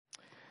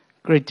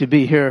Great to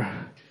be here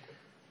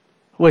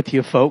with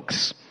you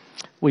folks.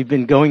 We've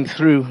been going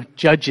through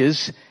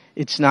Judges.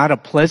 It's not a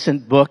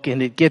pleasant book,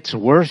 and it gets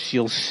worse,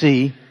 you'll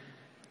see.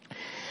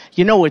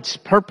 You know, its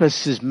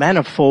purpose is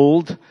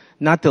manifold,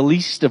 not the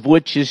least of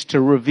which is to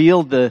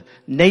reveal the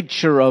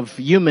nature of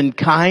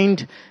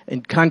humankind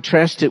and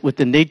contrast it with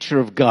the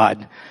nature of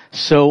God.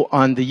 So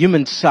on the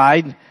human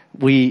side,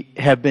 we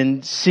have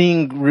been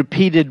seeing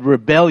repeated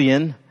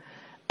rebellion,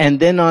 and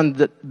then on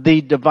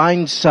the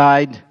divine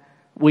side,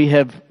 we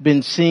have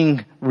been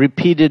seeing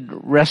repeated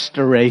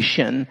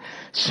restoration.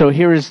 So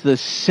here is the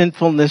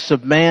sinfulness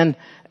of man,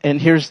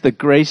 and here's the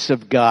grace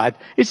of God.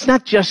 It's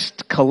not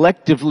just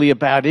collectively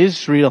about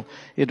Israel.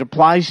 It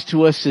applies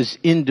to us as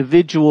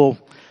individual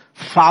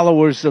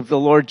followers of the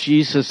Lord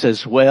Jesus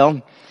as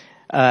well.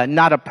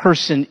 Not a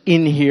person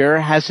in here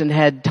hasn't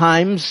had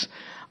times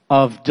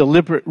of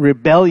deliberate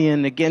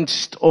rebellion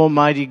against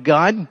Almighty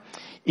God,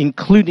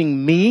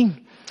 including me.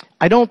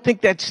 I don't think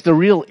that's the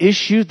real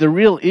issue. The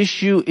real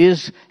issue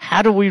is,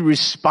 how do we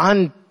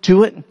respond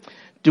to it?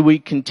 Do we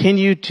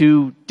continue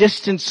to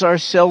distance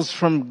ourselves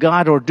from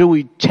God, or do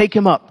we take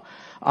Him up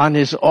on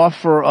His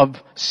offer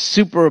of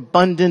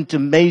superabundant,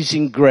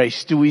 amazing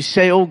grace? Do we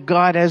say, oh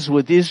God, as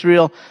with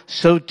Israel,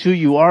 so too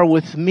you are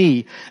with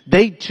me?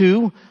 They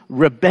too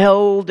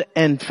rebelled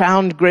and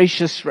found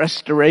gracious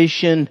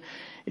restoration,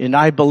 and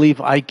I believe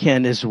I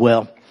can as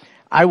well.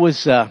 I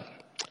was a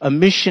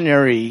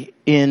missionary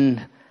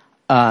in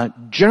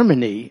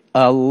Germany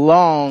a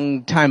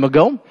long time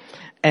ago,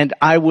 and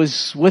I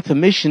was with a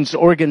missions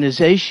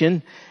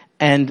organization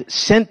and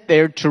sent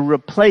there to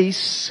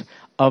replace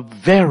a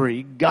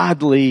very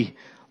godly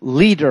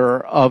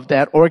leader of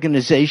that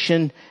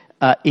organization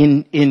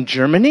in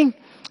Germany.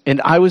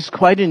 And I was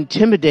quite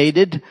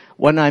intimidated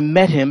when I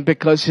met him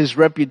because his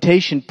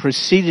reputation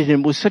preceded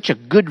him with such a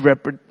good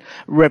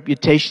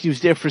reputation. He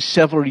was there for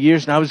several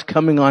years, and I was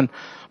coming on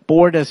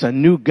board as a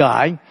new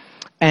guy.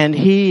 And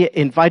he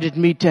invited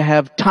me to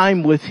have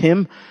time with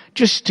him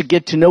just to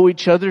get to know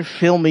each other,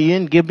 fill me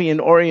in, give me an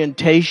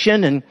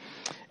orientation. And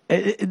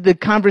the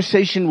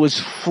conversation was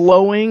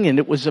flowing, and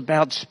it was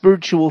about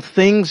spiritual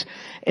things.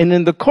 And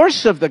in the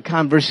course of the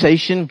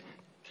conversation,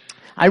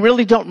 I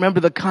really don't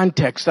remember the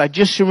context. I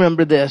just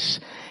remember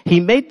this. He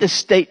made the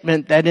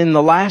statement that in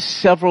the last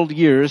several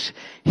years,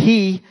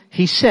 he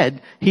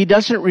said he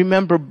doesn't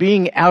remember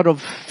being out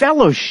of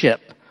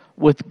fellowship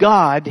with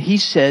God, he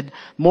said,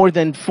 more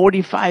than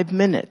 45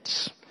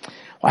 minutes.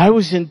 I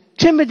was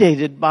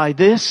intimidated by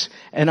this,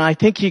 and I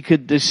think he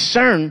could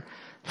discern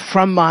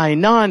from my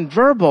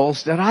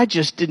nonverbals that I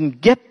just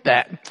didn't get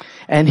that.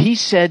 And he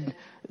said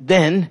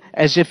then,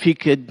 as if he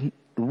could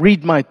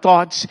read my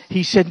thoughts,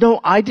 he said,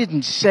 no, I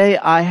didn't say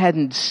I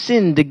hadn't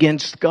sinned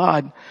against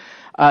God.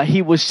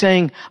 He was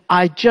saying,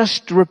 I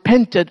just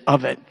repented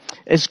of it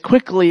as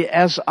quickly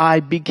as I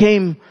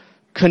became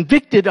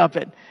convicted of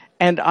it.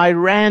 And I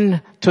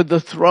ran to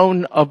the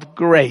throne of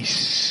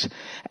grace.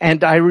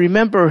 And I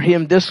remember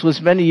him, this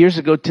was many years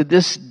ago, to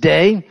this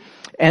day.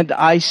 And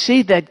I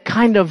see that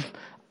kind of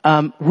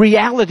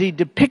reality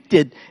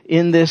depicted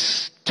in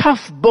this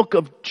tough book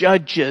of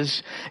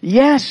Judges.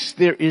 Yes,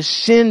 there is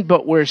sin,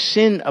 but where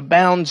sin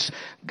abounds,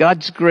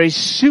 God's grace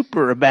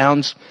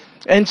superabounds.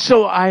 And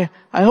so I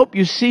hope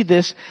you see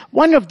this.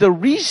 One of the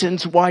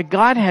reasons why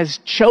God has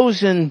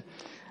chosen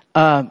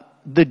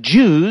the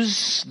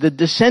Jews, the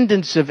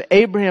descendants of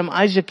Abraham,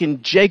 Isaac,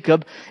 and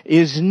Jacob,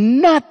 is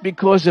not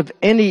because of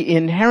any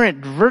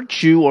inherent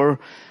virtue or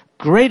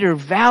greater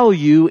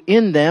value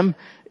in them.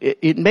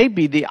 It may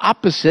be the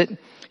opposite.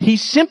 He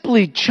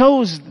simply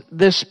chose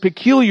this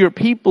peculiar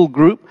people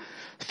group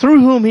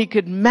through whom he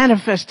could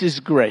manifest his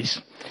grace.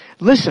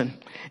 Listen,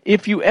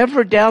 if you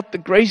ever doubt the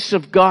grace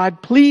of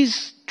God,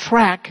 please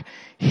track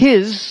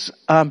his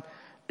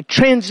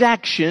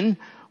transaction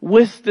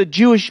with the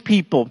Jewish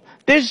people.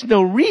 There's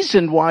no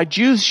reason why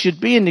Jews should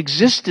be in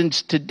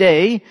existence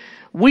today.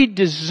 We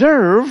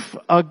deserve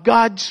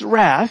God's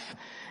wrath,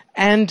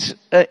 and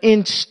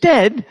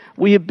instead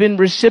we have been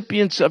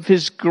recipients of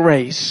His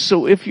grace.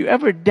 So if you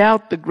ever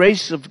doubt the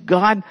grace of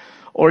God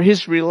or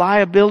His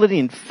reliability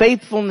and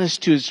faithfulness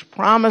to His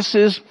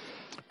promises,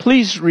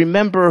 please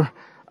remember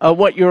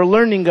what you're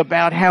learning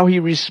about how He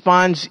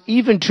responds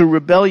even to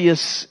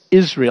rebellious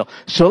Israel.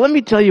 So let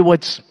me tell you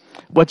what's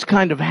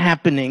kind of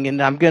happening,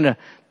 and I'm going to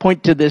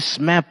point to this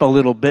map a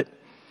little bit.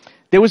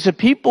 There was a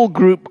people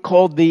group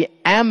called the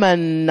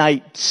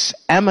Ammonites,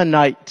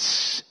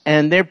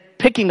 and they're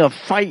picking a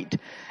fight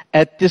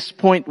at this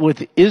point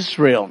with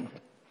Israel.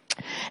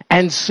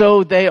 And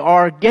so they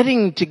are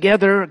getting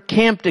together,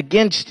 camped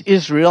against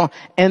Israel,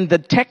 and the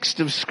text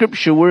of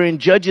Scripture, we're in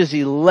Judges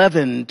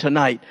 11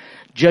 tonight.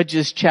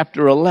 Judges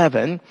chapter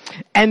 11,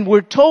 and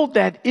we're told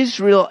that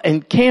Israel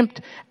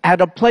encamped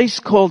at a place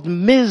called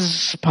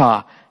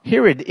Mizpah.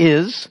 Here it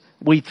is,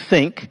 we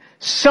think,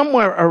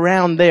 somewhere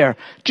around there.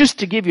 Just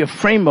to give you a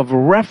frame of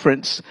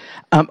reference,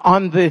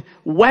 on the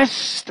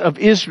west of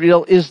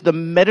Israel is the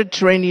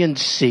Mediterranean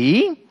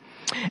Sea.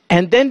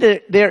 And then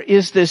there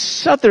is this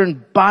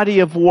southern body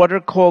of water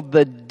called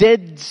the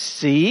Dead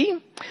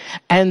Sea.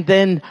 And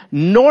then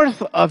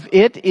north of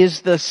it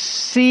is the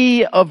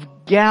Sea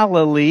of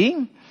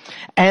Galilee.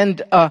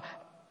 And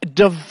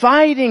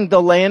dividing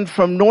the land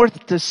from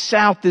north to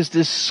south is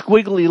this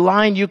squiggly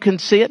line. You can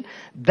see it.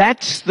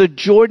 That's the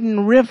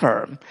Jordan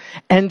River.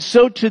 And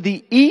so to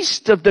the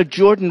east of the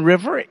Jordan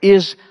River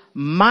is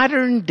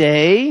modern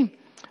day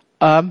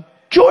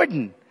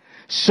Jordan.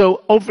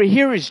 So over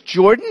here is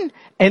Jordan.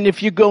 And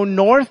if you go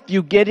north,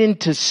 you get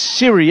into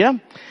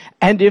Syria.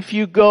 And if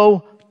you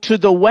go to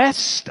the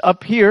west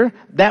up here,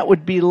 that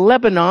would be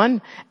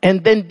Lebanon.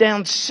 And then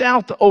down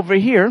south over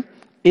here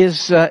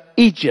is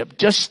Egypt.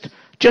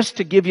 Just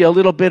to give you a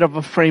little bit of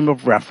a frame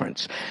of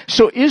reference.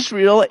 So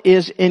Israel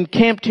is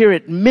encamped here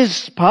at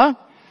Mizpah.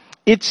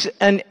 It's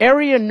an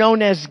area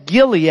known as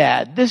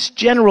Gilead. This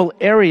general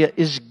area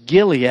is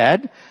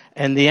Gilead,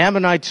 and the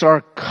Ammonites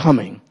are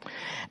coming.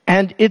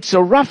 And it's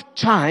a rough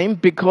time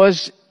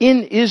because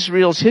in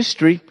Israel's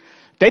history,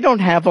 they don't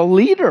have a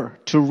leader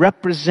to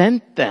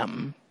represent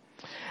them.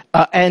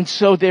 And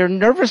so they're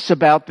nervous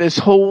about this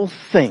whole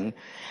thing.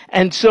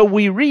 And so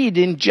we read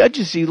in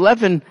Judges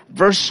 11,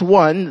 verse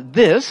 1,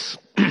 this.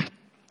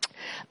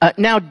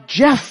 Now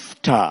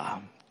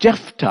Jephthah.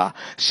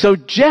 So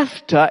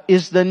Jephthah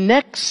is the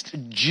next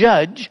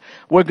judge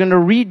we're going to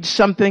read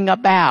something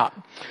about.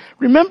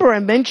 Remember I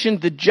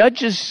mentioned the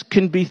judges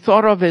can be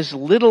thought of as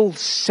little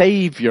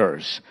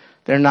saviors.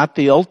 They're not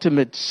the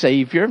ultimate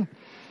savior,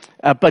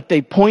 but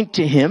they point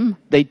to him.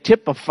 They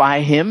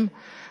typify him.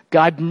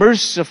 God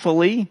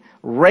mercifully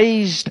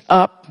raised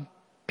up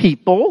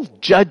people,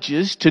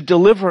 judges, to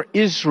deliver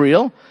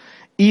Israel,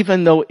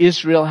 even though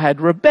Israel had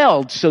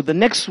rebelled. So the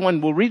next one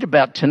we'll read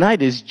about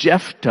tonight is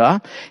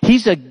Jephthah.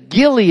 He's a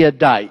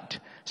Gileadite.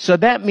 So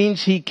that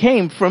means he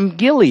came from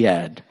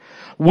Gilead,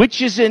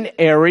 which is an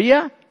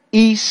area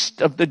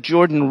east of the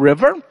Jordan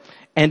River,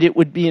 and it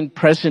would be in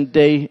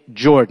present-day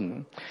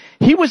Jordan.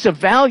 He was a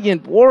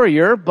valiant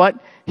warrior, but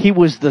he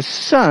was the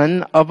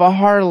son of a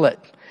harlot.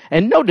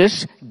 And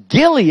notice,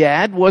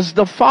 Gilead was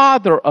the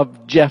father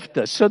of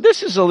Jephthah. So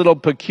this is a little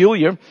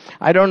peculiar.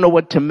 I don't know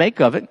what to make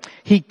of it.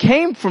 He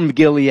came from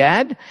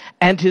Gilead,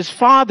 and his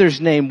father's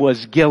name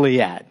was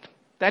Gilead.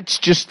 That's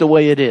just the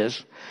way it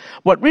is.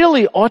 What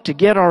really ought to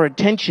get our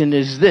attention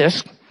is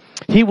this.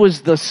 He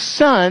was the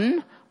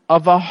son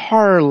of a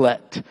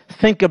harlot.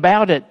 Think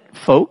about it,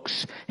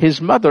 folks.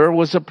 His mother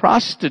was a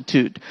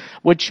prostitute,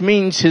 which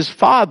means his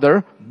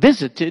father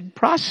visited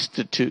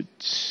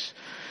prostitutes.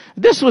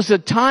 This was a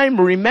time,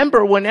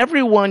 remember, when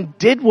everyone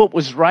did what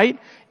was right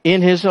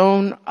in his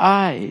own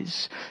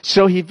eyes.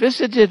 So he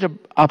visited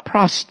a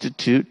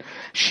prostitute.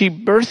 She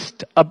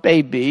birthed a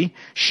baby.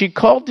 She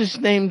called his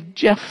name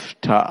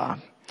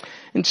Jephthah.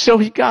 And so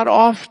he got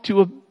off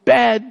to a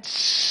bad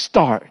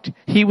start.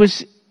 He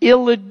was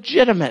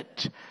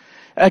illegitimate.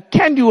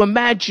 Can you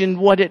imagine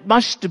what it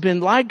must have been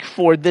like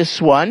for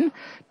this one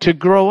to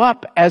grow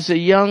up as a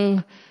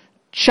young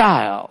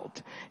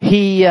child?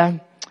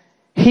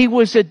 He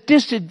was a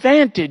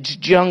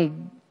disadvantaged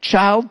young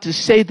child, to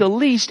say the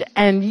least,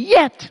 and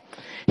yet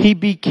he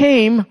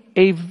became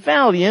a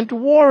valiant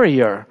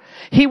warrior.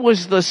 He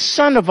was the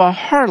son of a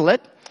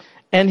harlot,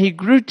 and he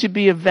grew to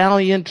be a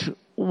valiant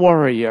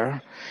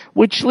warrior.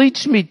 Which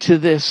leads me to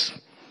this.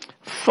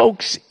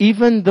 Folks,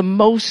 even the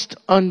most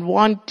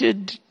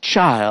unwanted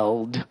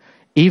child,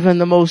 even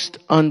the most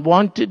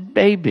unwanted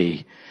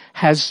baby,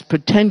 has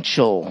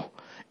potential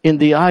in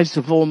the eyes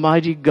of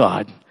Almighty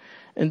God.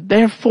 And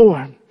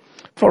therefore,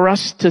 for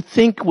us to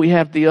think we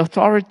have the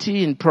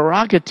authority and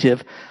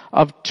prerogative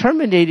of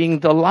terminating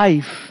the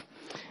life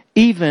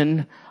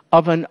even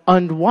of an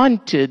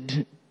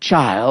unwanted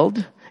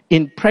child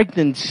in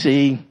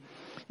pregnancy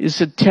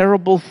is a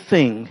terrible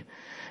thing,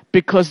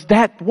 because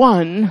that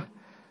one,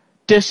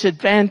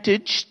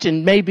 disadvantaged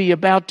and maybe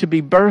about to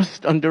be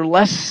birthed under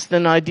less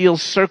than ideal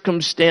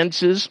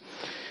circumstances,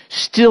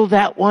 still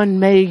that one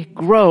may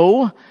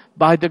grow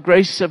by the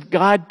grace of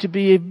God to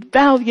be a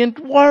valiant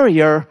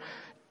warrior.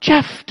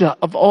 Jephthah,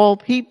 of all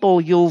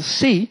people, you'll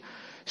see,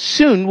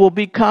 soon will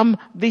become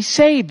the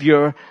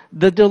savior,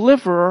 the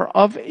deliverer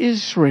of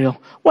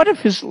Israel. What if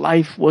his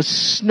life was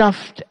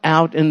snuffed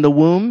out in the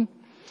womb?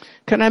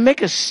 Can I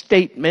make a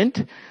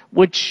statement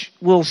which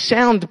will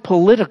sound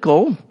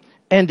political,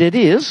 and it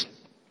is?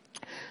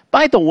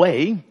 By the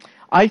way,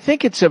 I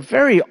think it's a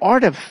very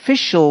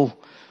artificial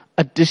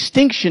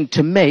distinction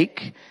to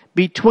make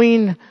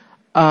between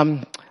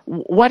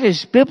what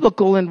is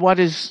biblical and what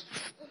is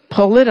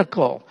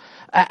political.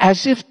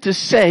 As if to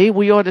say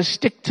we ought to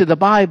stick to the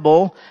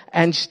Bible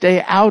and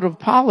stay out of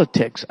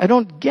politics. I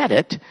don't get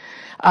it.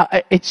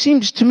 It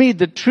seems to me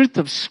the truth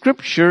of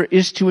Scripture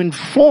is to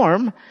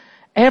inform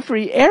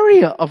every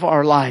area of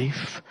our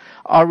life.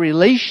 Our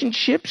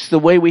relationships, the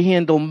way we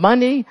handle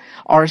money,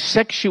 our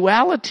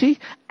sexuality,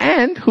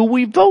 and who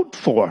we vote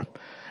for.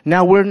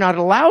 Now, we're not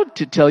allowed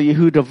to tell you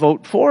who to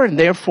vote for, and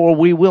therefore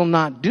we will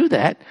not do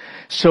that.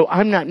 So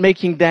I'm not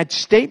making that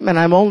statement.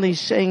 I'm only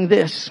saying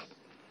this.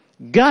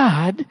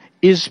 God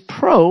is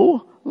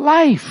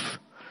pro-life.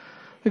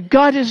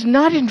 God is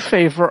not in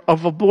favor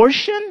of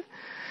abortion.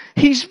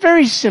 He's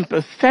very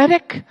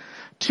sympathetic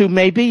to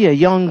maybe a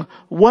young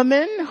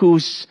woman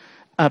who's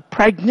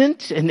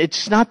pregnant, and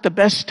it's not the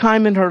best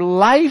time in her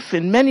life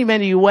in many,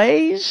 many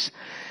ways.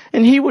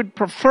 And he would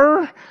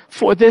prefer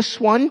for this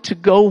one to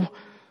go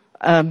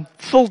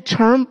full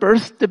term,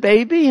 birth the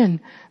baby, and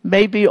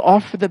maybe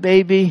offer the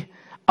baby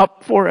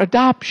up for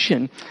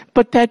adoption.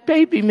 But that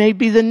baby may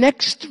be the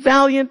next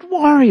valiant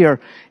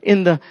warrior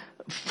in the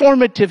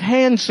formative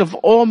hands of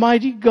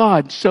Almighty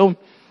God. So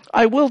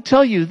I will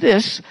tell you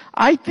this.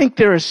 I think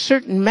there are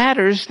certain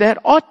matters that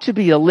ought to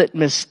be a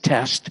litmus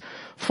test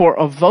for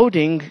a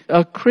voting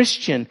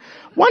Christian.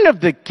 One of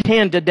the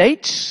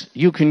candidates,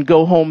 you can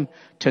go home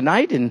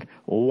tonight and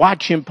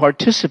watch him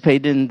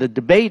participate in the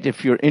debate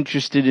if you're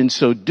interested in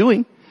so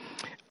doing,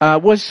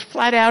 was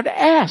flat out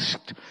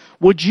asked,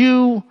 would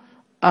you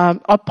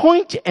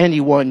appoint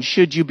anyone,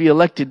 should you be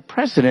elected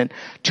president,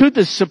 to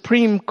the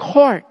Supreme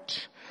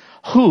Court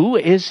who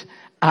is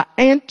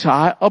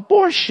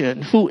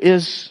anti-abortion, who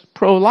is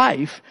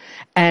pro-life?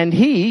 And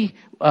he,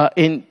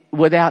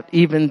 without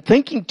even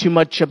thinking too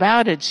much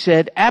about it,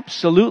 said,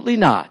 absolutely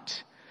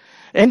not.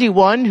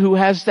 Anyone who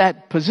has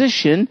that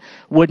position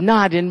would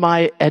not, in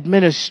my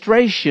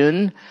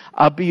administration,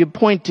 be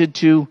appointed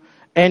to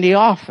any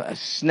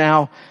office.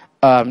 Now,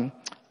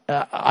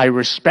 I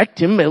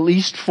respect him, at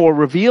least for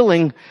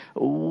revealing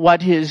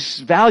what his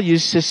value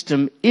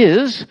system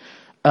is.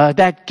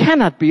 That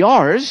cannot be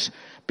ours,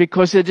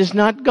 because it is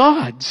not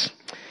God's.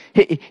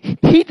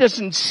 He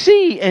doesn't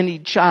see any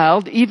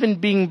child even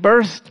being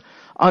birthed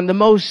on the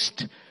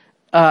most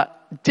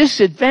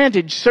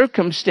disadvantaged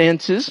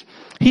circumstances.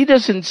 He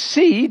doesn't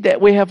see that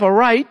we have a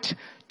right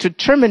to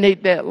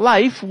terminate that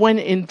life, when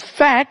in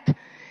fact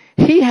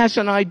he has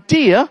an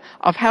idea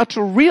of how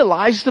to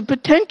realize the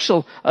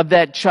potential of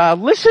that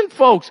child. Listen,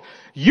 folks,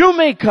 you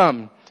may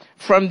come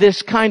from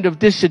this kind of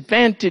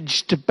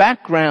disadvantaged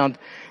background.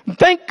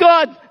 Thank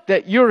God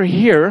that you're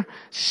here,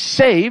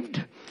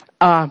 saved,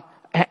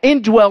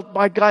 indwelt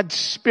by God's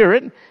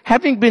Spirit,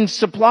 having been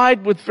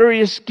supplied with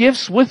various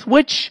gifts with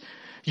which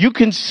you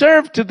can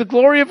serve to the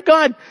glory of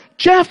God.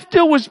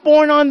 Jephthah was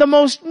born on the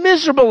most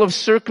miserable of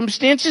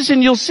circumstances,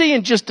 and you'll see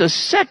in just a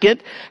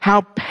second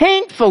how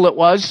painful it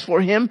was for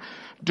him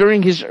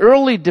during his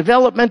early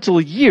developmental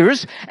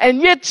years,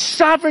 and yet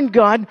sovereign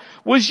God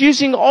was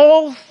using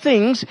all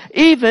things,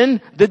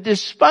 even the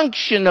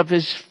dysfunction of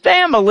his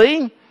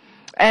family,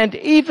 and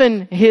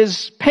even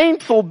his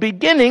painful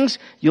beginnings.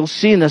 You'll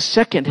see in a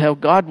second how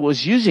God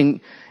was using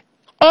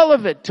all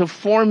of it to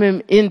form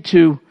him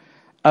into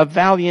a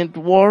valiant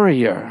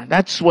warrior.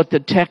 That's what the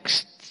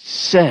text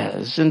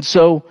says. And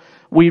so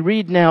we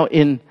read now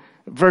in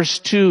verse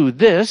 2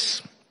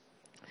 this: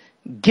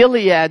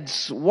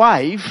 Gilead's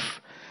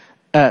wife,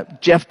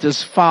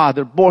 Jephthah's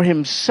father, bore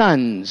him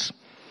sons.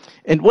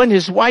 And when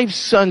his wife's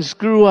sons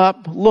grew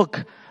up,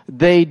 look,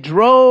 they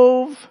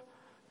drove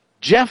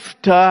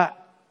Jephthah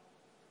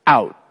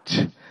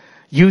out.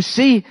 You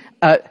see,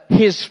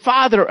 his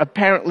father,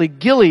 apparently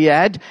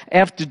Gilead,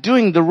 after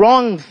doing the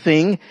wrong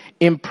thing,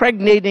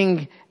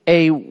 impregnating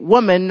a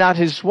woman, not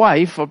his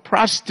wife, a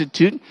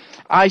prostitute,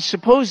 I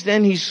suppose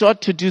then he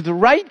sought to do the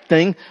right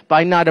thing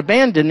by not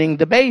abandoning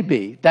the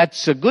baby.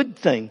 That's a good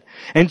thing.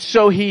 And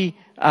so he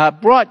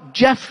brought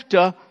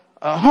Jephthah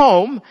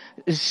home,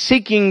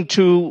 seeking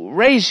to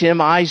raise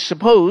him, I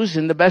suppose,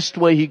 in the best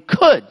way he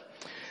could.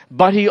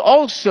 But he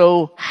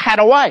also had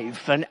a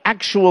wife, an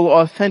actual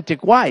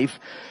authentic wife,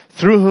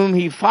 through whom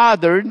he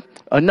fathered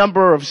a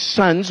number of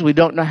sons. We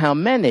don't know how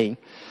many.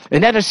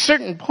 And at a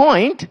certain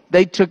point,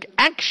 they took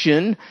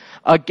action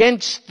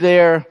against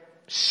their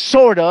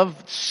sort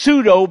of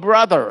pseudo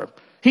brother.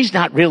 He's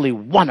not really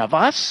one of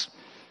us.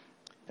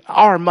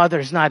 Our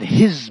mother's not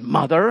his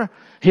mother.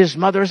 His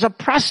mother's a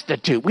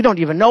prostitute. We don't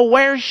even know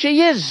where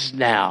she is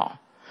now.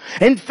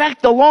 In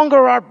fact, the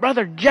longer our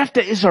brother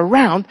Jephthah is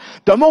around,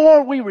 the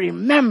more we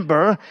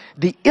remember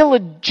the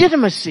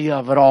illegitimacy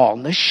of it all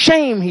and the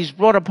shame he's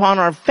brought upon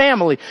our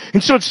family.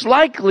 And so it's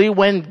likely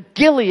when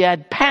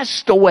Gilead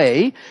passed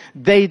away,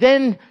 they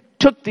then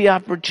took the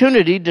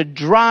opportunity to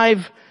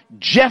drive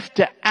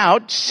Jephthah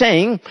out,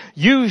 saying,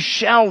 "You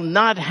shall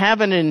not have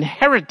an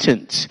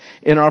inheritance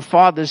in our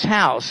father's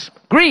house."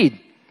 Agreed.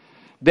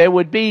 There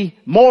would be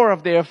more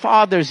of their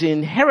father's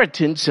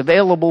inheritance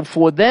available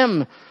for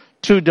them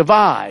to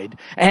divide.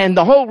 And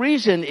the whole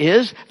reason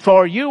is,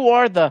 for you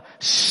are the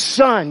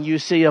son, you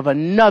see, of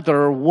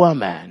another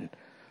woman.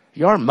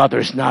 Your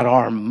mother's not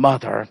our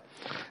mother.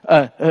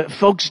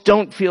 Folks,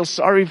 don't feel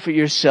sorry for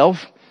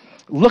yourself.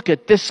 Look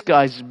at this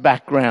guy's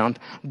background.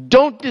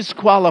 Don't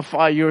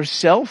disqualify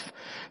yourself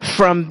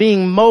from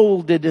being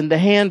molded in the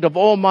hand of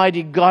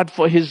Almighty God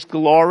for His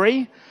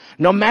glory.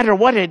 No matter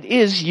what it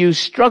is you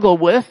struggle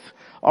with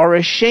or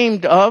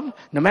ashamed of,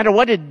 no matter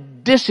what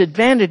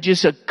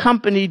disadvantages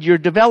accompanied your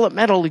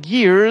developmental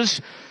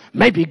years,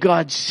 maybe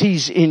God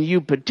sees in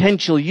you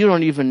potential you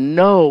don't even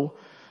know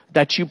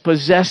that you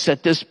possess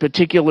at this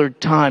particular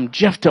time.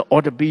 Jephthah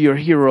ought to be your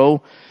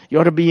hero. You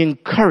ought to be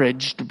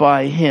encouraged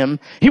by him.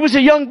 He was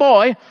a young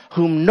boy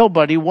whom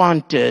nobody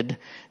wanted.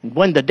 And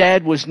when the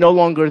dad was no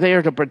longer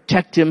there to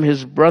protect him,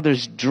 his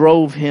brothers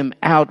drove him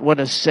out. What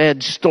a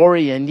sad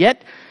story. And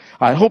yet,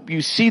 I hope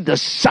you see the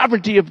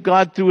sovereignty of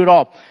God through it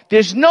all.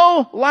 There's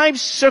no life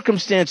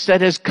circumstance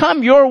that has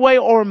come your way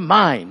or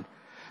mine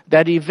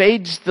that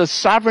evades the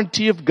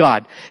sovereignty of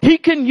God. He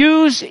can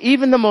use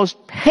even the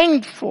most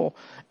painful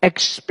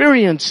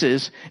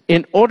experiences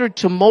in order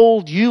to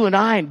mold you and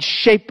I and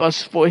shape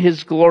us for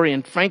his glory.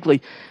 And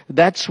frankly,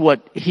 that's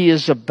what he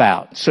is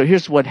about. So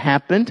here's what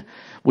happened.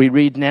 We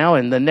read now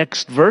in the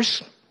next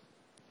verse.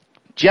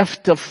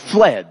 Jephthah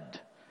fled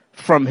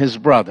from his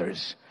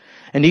brothers,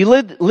 and he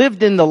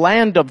lived in the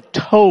land of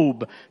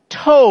Tob.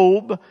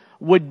 Tob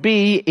would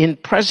be in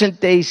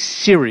present-day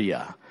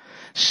Syria.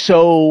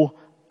 So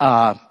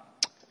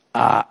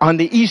on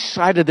the east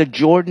side of the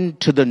Jordan,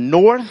 to the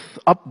north,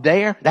 up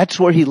there, that's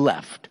where he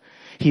left.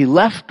 He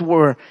left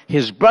where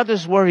his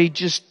brothers were. He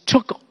just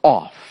took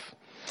off.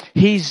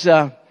 He's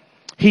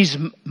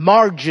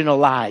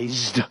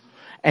marginalized.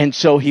 And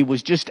so he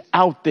was just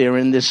out there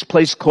in this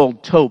place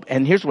called Tob.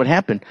 And here's what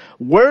happened.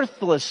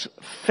 Worthless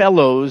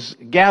fellows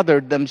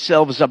gathered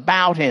themselves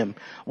about him.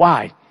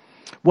 Why?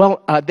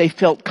 Well, they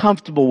felt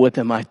comfortable with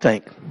him, I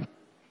think.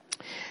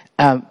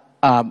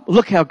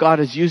 Look how God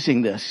is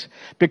using this.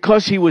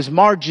 Because he was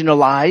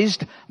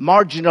marginalized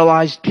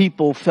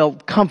people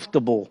felt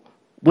comfortable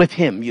with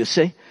him, you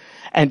see.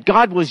 And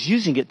God was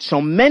using it.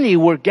 So many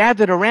were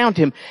gathered around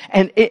him.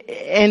 And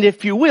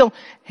if you will,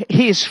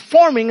 he is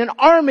forming an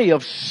army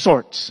of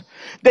sorts.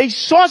 They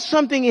saw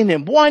something in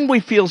him. One,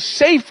 we feel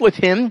safe with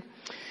him.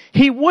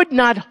 He would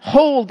not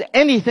hold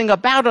anything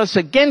about us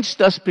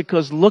against us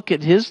because look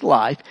at his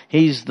life.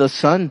 He's the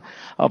son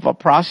of a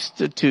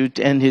prostitute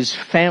and his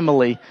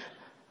family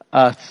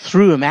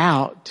threw him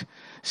out.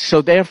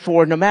 So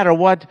therefore, no matter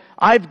what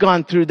I've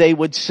gone through, they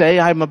would say,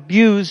 I'm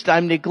abused,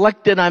 I'm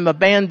neglected, I'm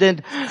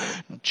abandoned.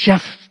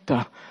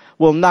 Jephthah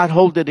will not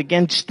hold it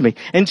against me.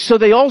 And so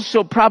they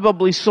also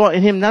probably saw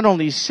in him not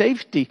only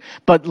safety,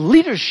 but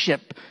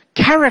leadership,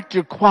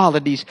 character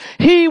qualities.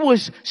 He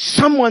was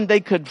someone they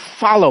could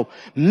follow.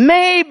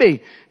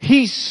 Maybe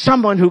he's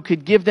someone who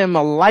could give them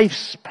a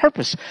life's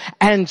purpose.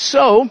 And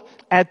so,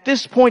 at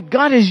this point,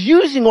 God is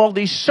using all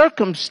these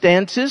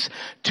circumstances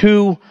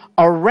to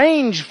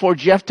arrange for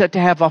Jephthah to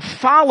have a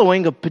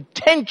following of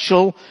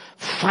potential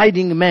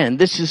fighting men.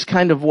 This is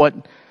kind of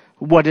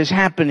what is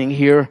happening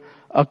here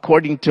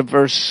according to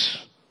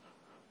verse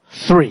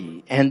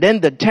 3. And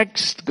then the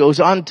text goes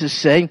on to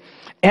say,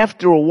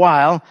 after a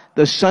while,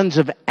 the sons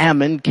of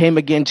Ammon came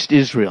against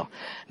Israel.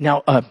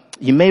 Now,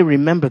 you may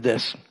remember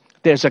this.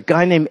 There's a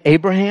guy named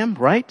Abraham,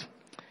 right?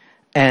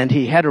 And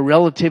he had a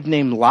relative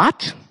named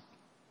Lot.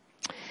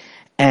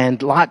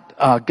 And Lot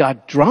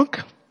got drunk.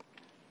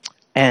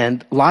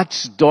 And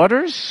Lot's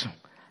daughters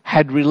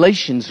had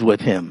relations with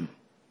him.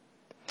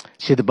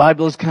 See, the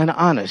Bible is kind of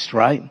honest,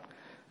 right?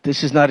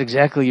 This is not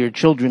exactly your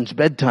children's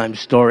bedtime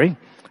story,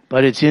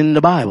 but it's in the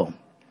Bible.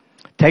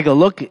 Take a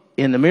look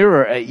in the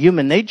mirror at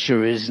human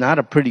nature is not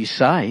a pretty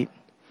sight.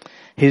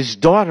 His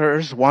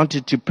daughters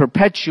wanted to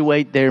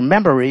perpetuate their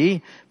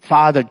memory,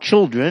 father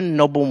children.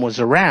 No one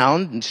was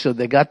around, and so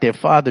they got their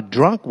father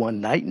drunk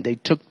one night, and they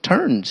took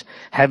turns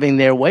having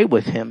their way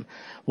with him.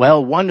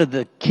 Well, one of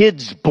the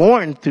kids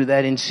born through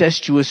that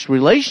incestuous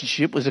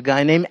relationship was a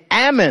guy named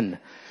Ammon.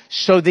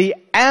 So the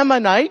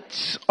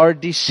Ammonites are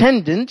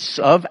descendants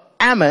of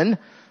Ammon.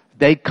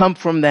 They come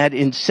from that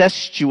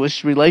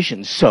incestuous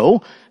relation.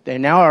 So they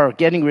now are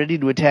getting ready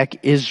to attack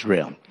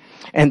Israel.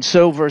 And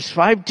so verse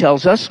 5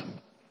 tells us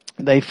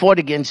they fought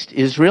against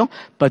Israel,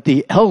 but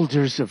the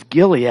elders of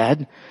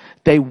Gilead,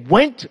 they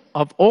went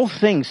of all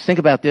things, think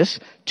about this,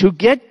 to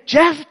get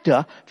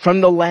Jephthah from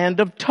the land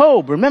of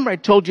Tob. Remember I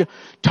told you,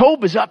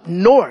 Tob is up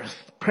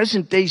north,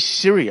 present-day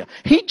Syria.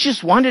 He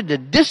just wanted to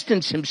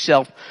distance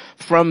himself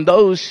from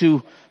those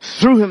who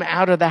threw him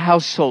out of the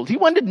household. He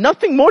wanted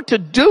nothing more to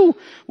do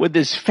with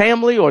his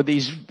family or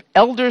these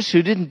elders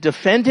who didn't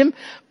defend him.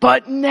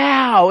 But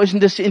now, isn't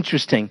this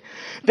interesting?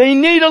 They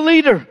need a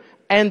leader.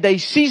 And they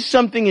see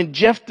something in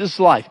Jephthah's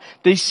life.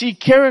 They see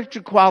character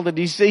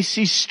qualities. They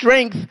see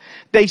strength.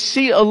 They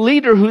see a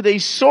leader who they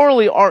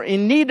sorely are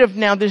in need of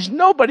now. There's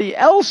nobody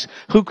else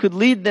who could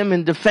lead them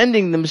in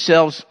defending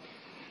themselves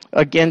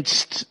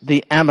against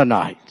the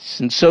Ammonites.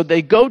 And so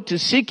they go to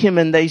seek him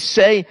and they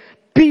say,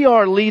 be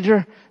our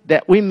leader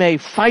that we may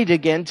fight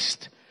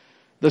against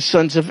the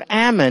sons of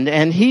Ammon.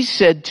 And he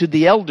said to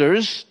the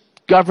elders,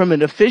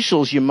 government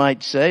officials, you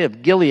might say,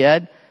 of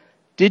Gilead,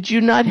 did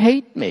you not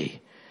hate me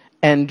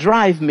and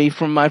drive me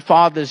from my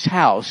father's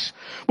house?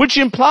 Which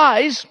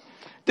implies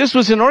this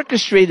was an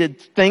orchestrated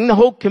thing. The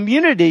whole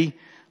community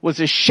was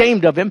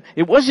ashamed of him.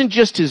 It wasn't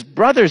just his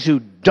brothers who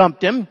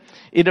dumped him.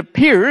 It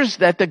appears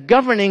that the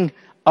governing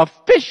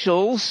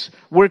officials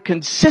were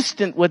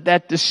consistent with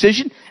that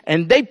decision,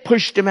 and they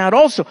pushed him out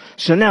also.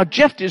 So now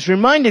Jephthah is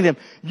reminding them,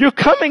 you're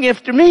coming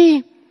after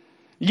me.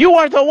 You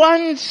are the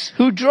ones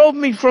who drove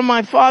me from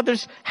my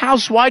father's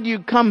house. Why do you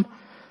come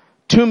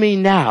to me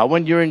now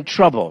when you're in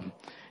trouble?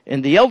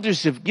 And the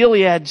elders of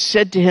Gilead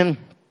said to him,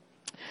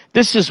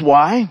 this is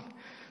why,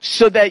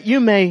 so that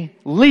you may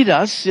lead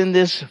us in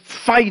this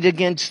fight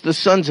against the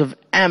sons of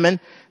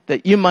Ammon,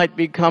 that you might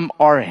become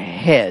our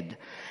head.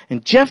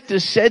 And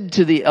Jephthah said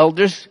to the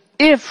elders,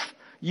 if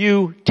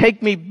you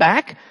take me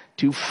back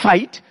to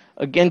fight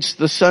against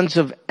the sons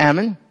of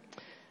Ammon,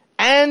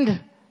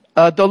 and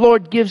the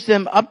Lord gives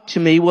them up to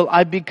me, will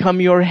I become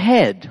your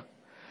head?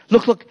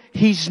 Look,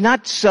 he's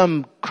not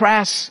some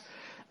crass,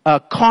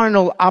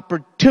 carnal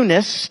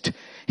opportunist.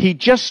 He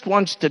just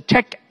wants to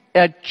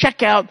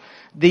check out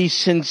the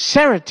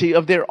sincerity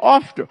of their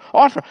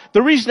offer.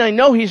 The reason I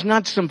know he's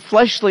not some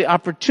fleshly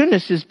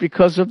opportunist is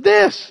because of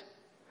this.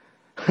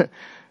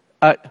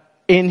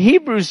 In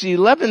Hebrews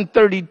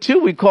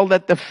 11:32, we call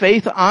that the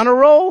faith honor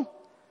roll.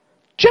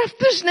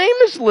 Jephthah's name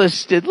is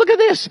listed. Look at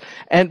this.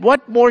 And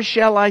what more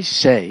shall I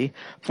say?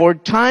 For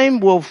time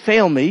will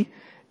fail me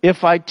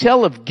if I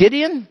tell of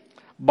Gideon,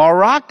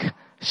 Barak,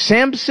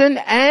 Samson,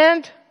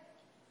 and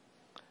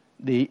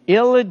the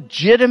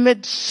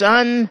illegitimate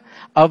son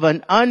of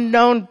an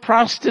unknown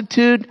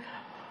prostitute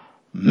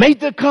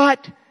made the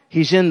cut.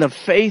 He's in the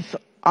faith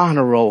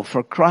honor roll,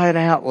 for crying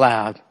out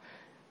loud.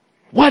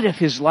 What if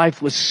his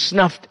life was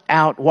snuffed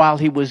out while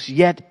he was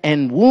yet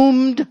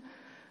enwombed?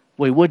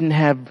 We wouldn't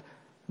have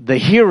the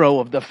hero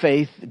of the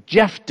faith,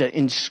 Jephthah,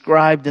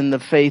 inscribed in the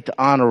faith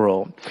honor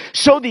roll.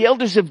 So the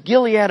elders of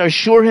Gilead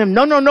assure him,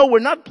 no, we're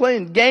not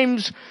playing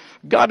games.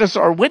 God is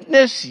our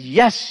witness.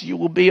 Yes, you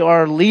will be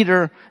our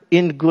leader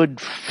in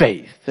good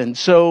faith. And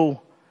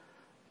so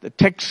the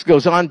text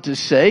goes on to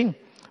say,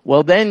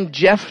 well then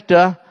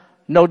Jephthah,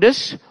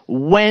 notice,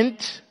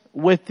 went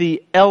with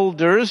the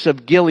elders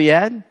of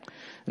Gilead,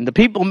 and the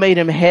people made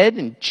him head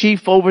and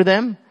chief over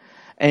them.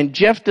 And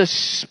Jephthah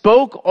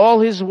spoke all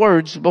his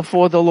words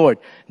before the Lord.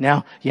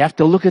 Now, you have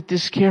to look at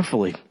this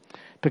carefully,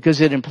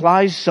 because it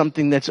implies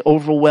something that's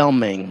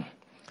overwhelming.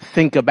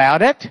 Think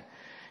about it.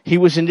 He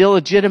was an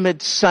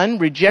illegitimate son,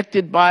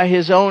 rejected by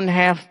his own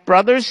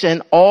half-brothers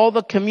and all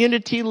the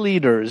community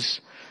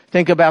leaders.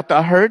 Think about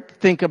the hurt.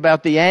 Think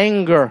about the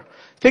anger.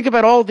 Think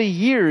about all the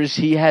years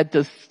he had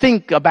to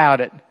think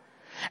about it.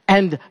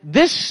 And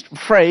this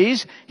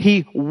phrase,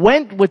 he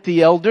went with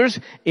the elders,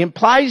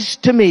 implies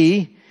to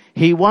me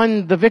he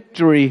won the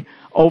victory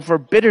over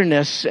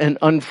bitterness and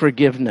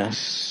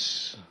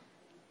unforgiveness.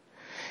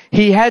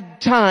 He had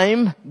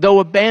time, though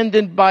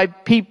abandoned by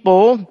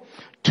people,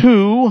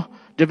 to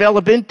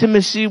develop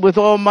intimacy with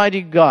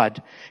Almighty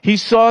God. He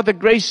saw the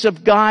grace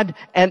of God,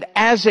 and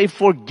as a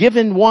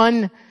forgiven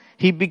one,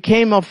 he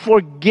became a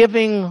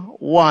forgiving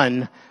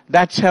one.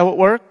 That's how it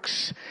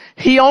works.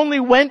 He only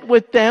went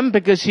with them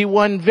because he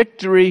won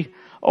victory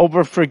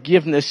over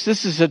forgiveness.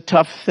 This is a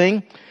tough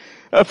thing.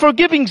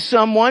 Forgiving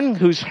someone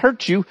who's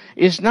hurt you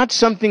is not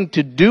something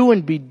to do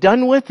and be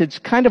done with. It's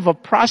kind of a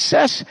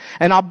process.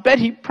 And I'll bet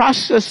he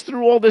processed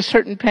through all this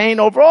hurt and pain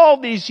over all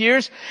these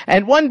years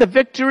and won the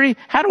victory.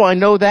 How do I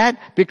know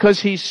that? Because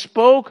he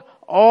spoke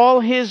all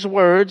his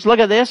words, look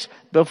at this,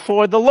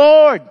 before the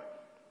Lord.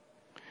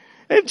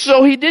 And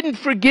so he didn't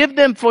forgive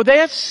them for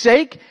their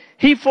sake.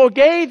 He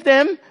forgave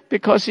them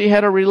because he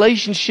had a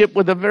relationship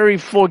with a very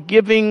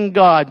forgiving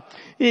God.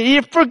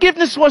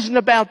 Forgiveness wasn't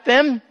about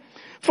them.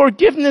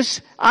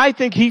 Forgiveness, I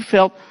think he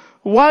felt,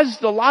 was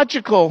the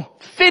logical,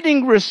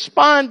 fitting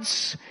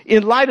response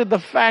in light of the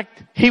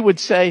fact he would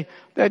say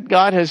that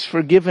God has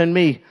forgiven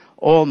me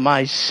all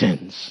my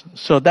sins.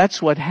 So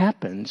that's what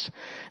happens.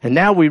 And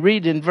now we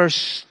read in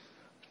verse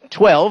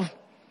 12,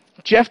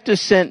 Jephthah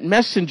sent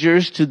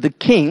messengers to the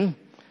king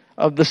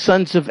of the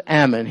sons of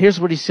Ammon. Here's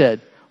what he said.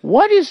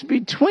 What is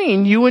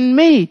between you and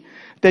me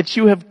that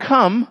you have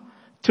come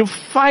to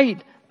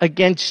fight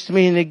against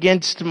me and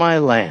against my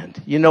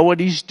land? You know what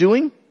he's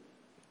doing?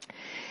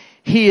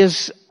 He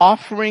is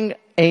offering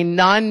a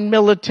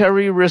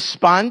non-military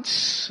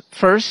response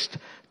first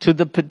to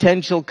the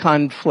potential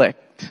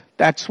conflict.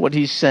 That's what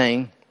he's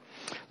saying.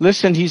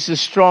 Listen, he's a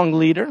strong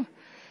leader.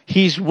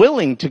 He's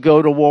willing to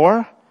go to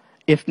war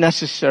if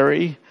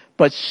necessary,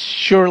 but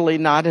surely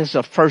not as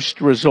a first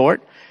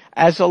resort,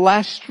 as a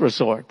last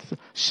resort.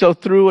 So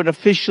through an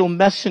official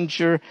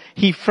messenger,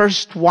 he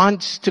first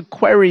wants to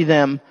query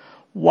them.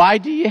 Why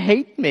do you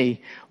hate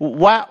me?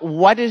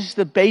 What is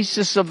the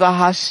basis of the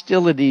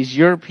hostilities?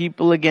 Your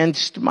people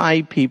against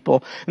my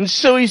people. And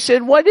so he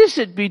said, what is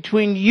it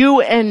between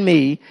you and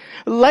me?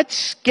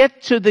 Let's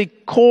get to the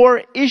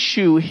core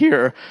issue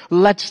here.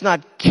 Let's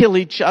not kill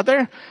each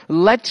other.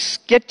 Let's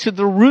get to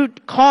the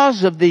root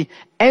cause of the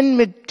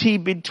enmity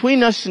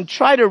between us and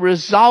try to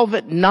resolve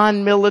it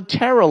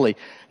non-militarily.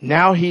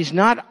 Now he's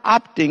not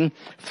opting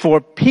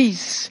for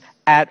peace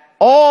at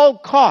all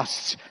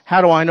costs.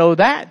 How do I know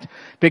that?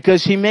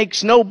 Because he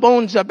makes no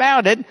bones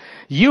about it.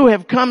 You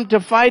have come to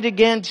fight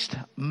against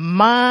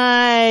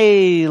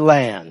my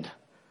land.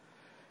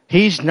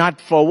 He's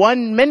not for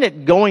 1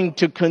 minute going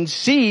to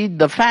concede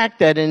the fact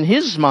that in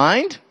his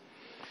mind,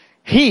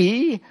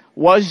 he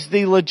was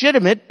the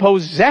legitimate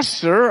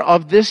possessor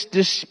of this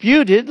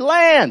disputed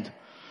land.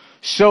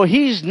 So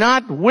he's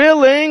not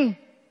willing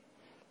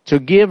to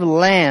give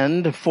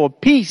land for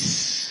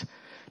peace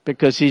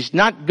because he's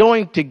not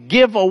going to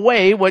give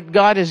away what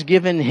God has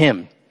given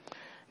him.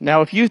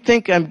 Now, if you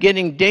think I'm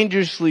getting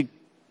dangerously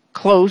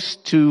close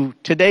to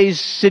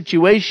today's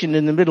situation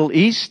in the Middle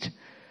East,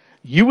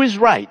 you is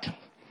right.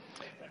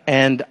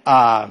 And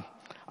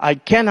I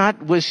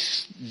cannot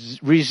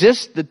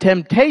resist the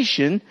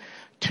temptation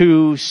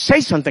to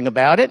say something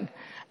about it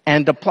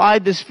and apply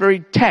this very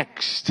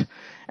text.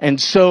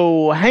 And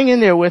so hang in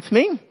there with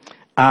me.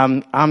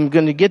 I'm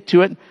going to get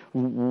to it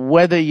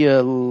whether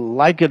you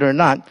like it or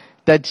not.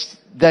 That's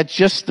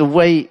just the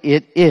way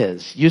it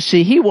is. You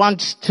see, he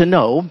wants to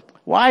know,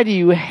 why do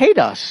you hate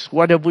us?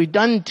 What have we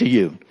done to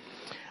you?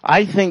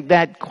 I think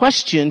that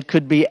question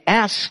could be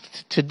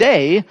asked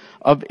today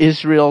of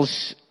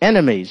Israel's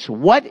enemies.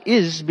 What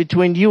is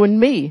between you and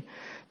me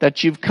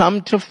that you've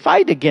come to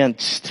fight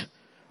against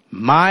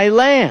my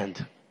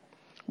land?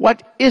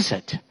 What is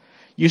it?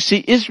 You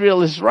see,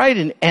 Israel is right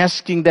in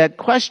asking that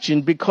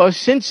question because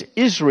since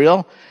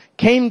Israel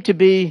came to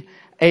be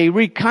a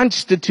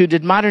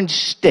reconstituted modern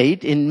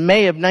state in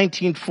May of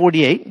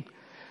 1948,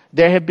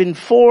 there have been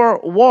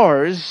 4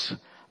 wars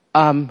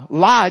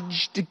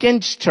lodged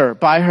against her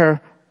by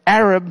her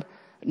Arab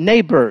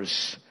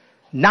neighbors.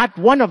 Not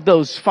one of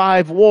those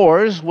 5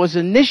 wars was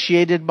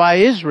initiated by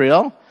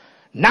Israel.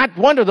 Not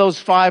one of those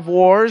 5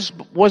 wars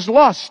was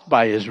lost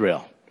by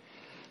Israel.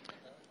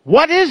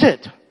 What is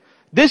it?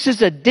 This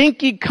is a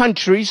dinky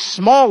country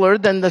smaller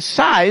than the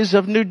size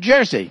of New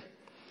Jersey.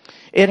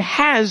 It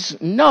has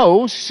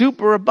no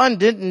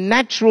superabundant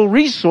natural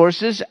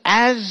resources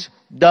as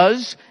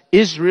does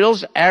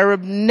Israel's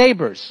Arab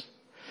neighbors.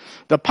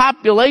 The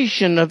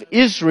population of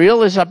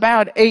Israel is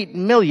about 8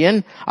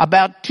 million,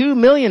 about 2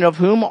 million of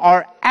whom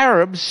are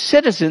Arab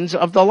citizens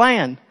of the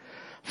land.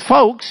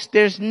 Folks,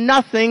 there's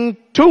nothing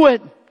to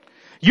it.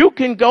 You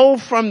can go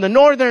from the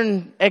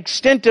northern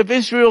extent of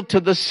Israel to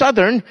the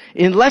southern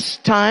in less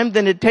time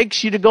than it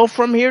takes you to go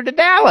from here to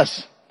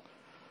Dallas.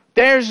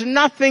 There's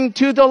nothing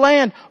to the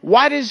land.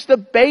 What is the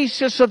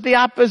basis of the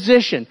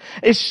opposition?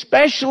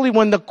 Especially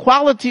when the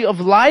quality of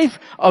life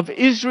of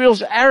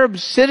Israel's Arab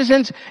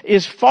citizens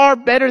is far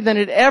better than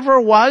it ever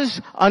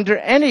was under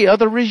any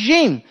other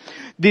regime.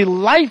 The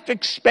life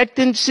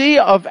expectancy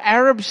of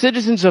Arab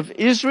citizens of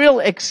Israel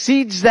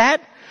exceeds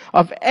that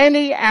of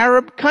any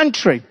Arab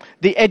country.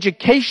 The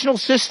educational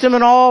system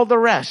and all the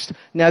rest.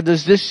 Now,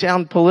 does this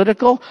sound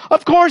political?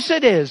 Of course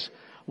it is.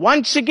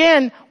 Once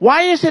again,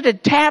 why is it a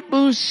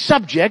taboo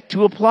subject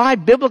to apply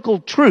biblical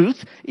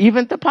truth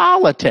even to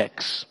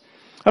politics?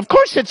 Of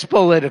course it's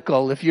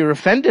political. If you're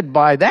offended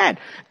by that,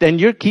 then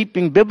you're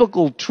keeping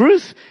biblical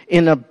truth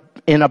in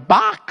a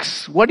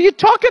box. What are you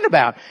talking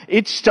about?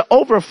 It's to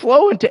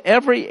overflow into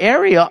every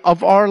area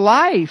of our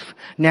life.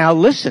 Now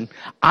listen,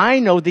 I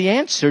know the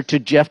answer to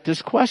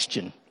Jephthah's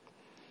question.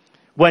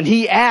 When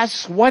he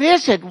asks, what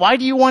is it? Why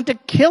do you want to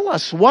kill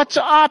us? What's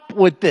up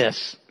with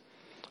this?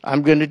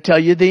 I'm going to tell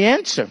you the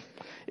answer.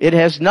 It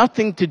has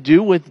nothing to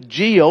do with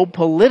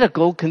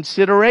geopolitical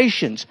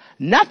considerations.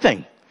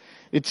 Nothing.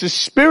 It's a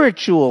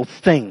spiritual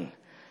thing.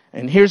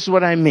 And here's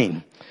what I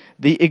mean.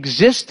 The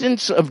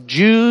existence of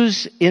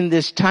Jews in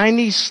this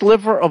tiny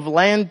sliver of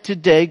land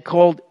today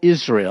called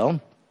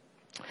Israel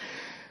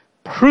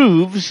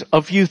proves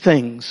a few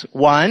things.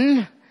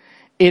 One,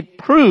 it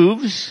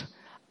proves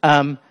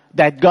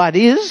that God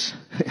is,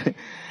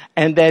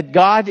 and that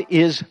God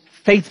is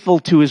faithful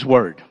to his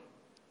word.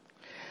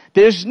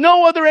 There's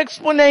no other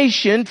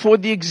explanation for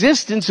the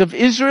existence of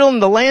Israel in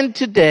the land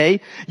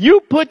today.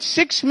 You put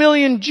 6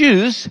 million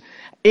Jews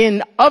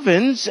in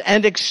ovens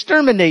and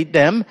exterminate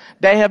them.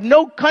 They have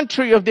no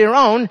country of their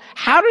own.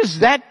 How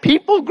does that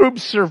people group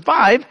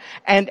survive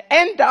and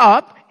end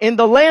up in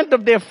the land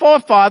of their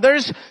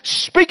forefathers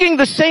speaking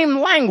the same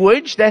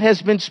language that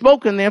has been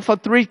spoken there for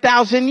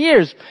 3,000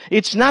 years?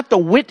 It's not the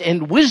wit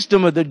and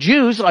wisdom of the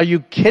Jews. Are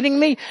you kidding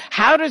me?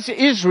 How does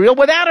Israel,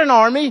 without an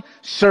army,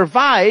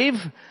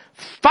 survive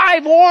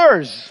 5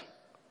 wars?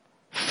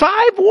 5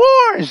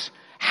 wars!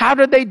 How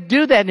do they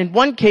do that? In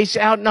one case,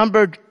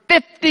 outnumbered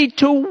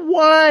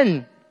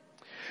 50-1.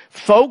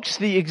 Folks,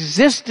 the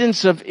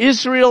existence of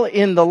Israel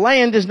in the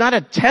land is not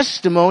a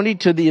testimony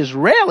to the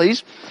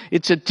Israelis.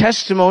 It's a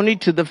testimony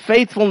to the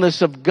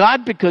faithfulness of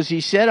God because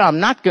he said, I'm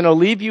not going to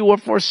leave you or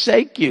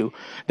forsake you.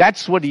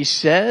 That's what he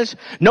says.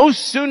 No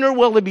sooner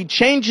will there be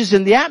changes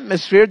in the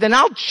atmosphere than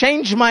I'll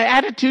change my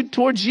attitude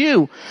towards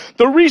you.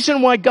 The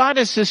reason why God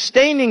is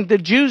sustaining the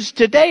Jews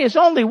today is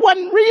only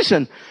one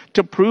reason: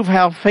 to prove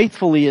how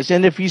faithful he is.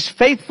 And if he's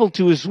faithful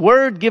to his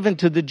word given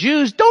to the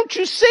Jews, don't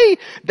you see?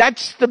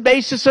 That's the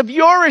basis of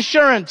your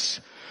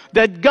assurance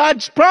that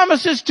God's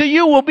promises to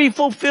you will be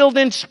fulfilled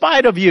in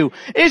spite of you.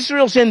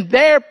 Israel's in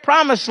their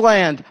promised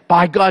land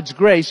by God's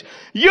grace.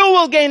 You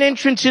will gain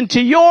entrance into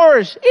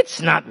yours.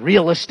 It's not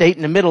real estate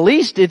in the Middle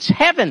East. It's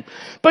heaven.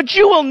 But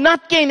you will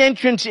not gain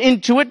entrance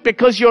into it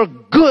because you're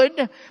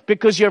good,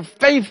 because you're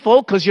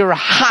faithful, because you're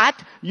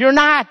hot. You're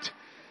not.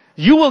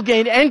 You will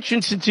gain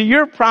entrance into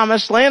your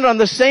promised land on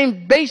the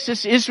same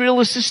basis Israel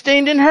is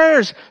sustained in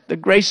hers, the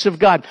grace of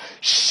God.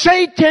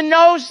 Satan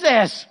knows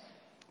this.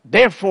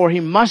 Therefore,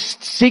 he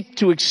must seek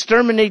to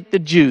exterminate the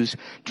Jews,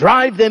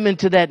 drive them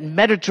into that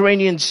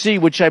Mediterranean Sea,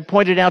 which I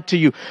pointed out to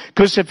you.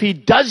 Because if he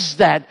does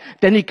that,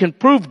 then he can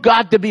prove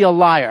God to be a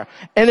liar.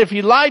 And if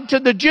he lied to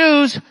the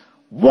Jews,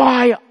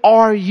 why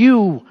are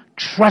you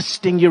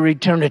trusting your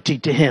eternity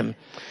to him?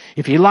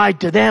 If he lied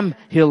to them,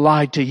 he'll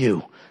lie to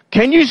you.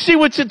 Can you see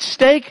what's at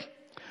stake?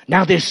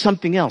 Now there's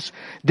something else.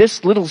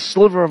 This little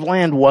sliver of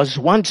land was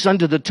once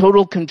under the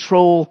total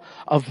control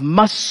of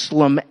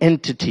Muslim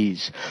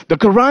entities. The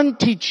Quran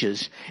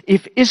teaches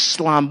if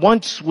Islam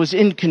once was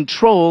in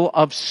control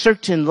of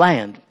certain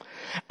land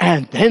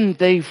and then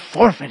they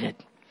forfeited,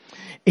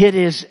 it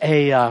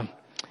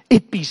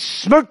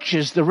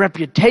besmirches the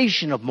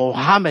reputation of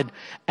Muhammad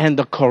and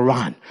the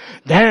Quran.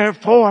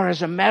 Therefore,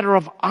 as a matter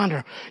of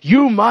honor,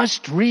 you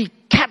must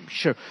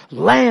recapture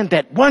land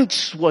that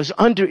once was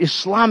under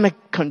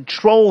Islamic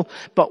control,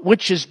 but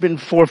which has been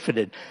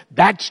forfeited.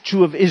 That's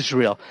true of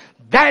Israel.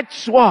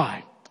 That's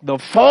why the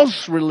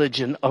false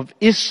religion of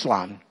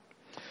Islam,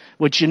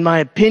 which in my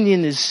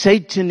opinion is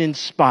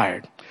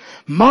Satan-inspired,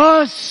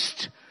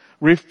 must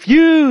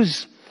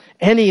refuse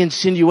any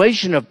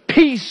insinuation of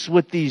peace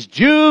with these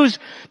Jews,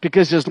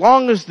 because as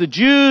long as the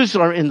Jews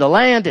are in the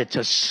land, it's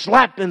a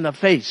slap in the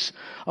face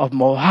of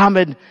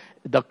Muhammad,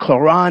 the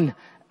Quran,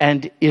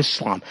 and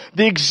Islam.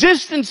 The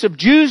existence of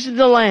Jews in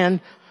the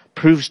land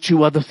proves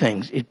two other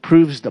things. It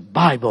proves the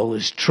Bible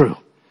is true.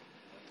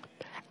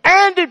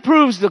 And it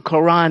proves the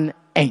Quran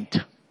ain't.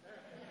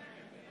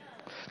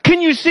 Can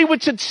you see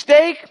what's at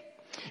stake?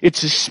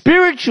 It's a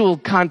spiritual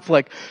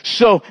conflict.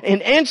 So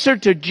in answer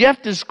to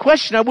Jephthah's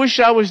question, I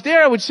wish I was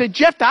there. I would say,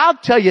 Jephthah, I'll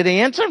tell you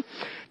the answer.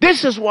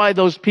 This is why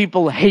those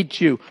people hate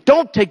you.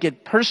 Don't take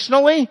it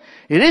personally.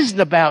 It isn't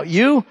about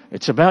you.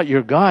 It's about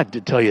your God,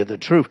 to tell you the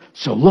truth.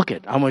 So look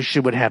it. I'm going to show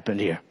what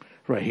happened here.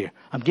 Right here.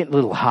 I'm getting a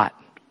little hot.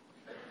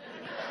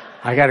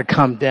 I got to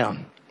calm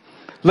down.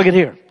 Look at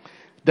here.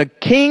 The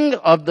king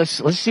of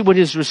the... Let's see what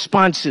his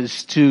response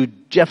is to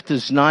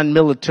Jephthah's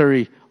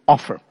non-military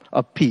offer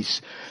of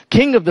peace.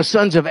 King of the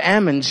sons of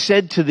Ammon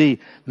said to the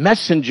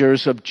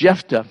messengers of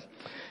Jephthah,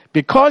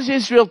 because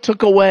Israel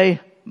took away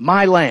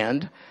my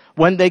land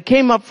when they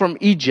came up from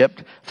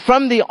Egypt,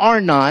 from the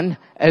Arnon,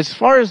 as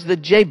far as the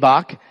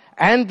Jabbok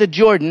and the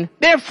Jordan,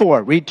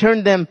 therefore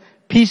return them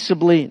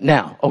peaceably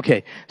now.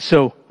 Okay,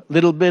 so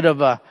little bit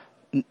of a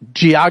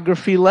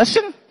geography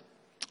lesson.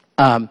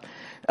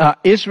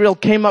 Israel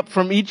came up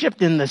from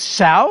Egypt in the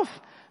south.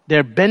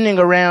 They're bending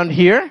around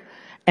here,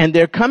 and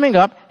they're coming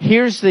up.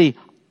 Here's the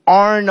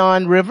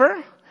Arnon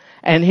River,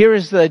 and here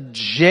is the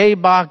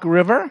Jabbok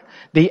River.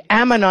 The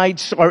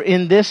Ammonites are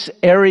in this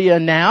area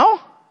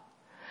now,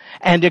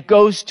 and it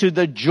goes to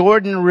the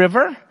Jordan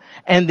River,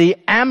 and the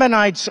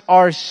Ammonites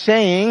are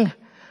saying,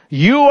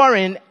 you are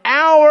in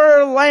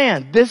our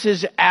land. This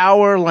is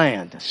our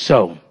land.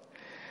 So,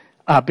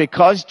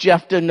 because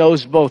Jephthah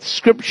knows both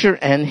scripture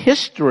and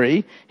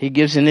history, he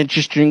gives an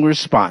interesting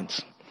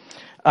response.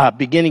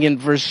 Beginning in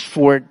verse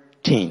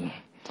 14.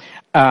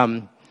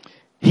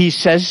 He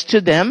says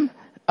to them,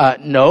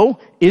 no,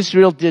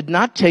 Israel did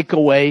not take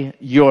away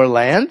your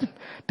land,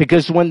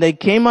 because when they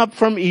came up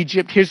from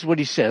Egypt, here's what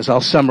he says,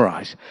 I'll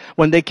summarize.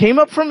 When they came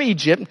up from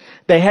Egypt,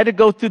 they had to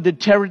go through the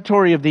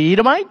territory of the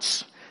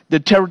Edomites, the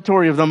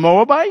territory of the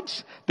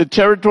Moabites, the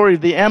territory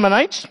of the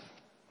Ammonites,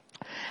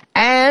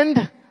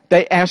 and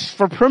they asked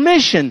for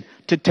permission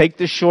to take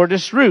the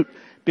shortest route,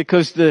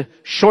 because the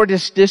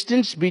shortest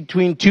distance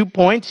between 2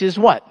 points is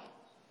what?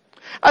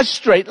 A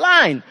straight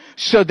line.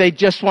 So they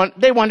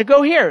want to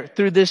go here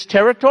through this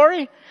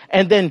territory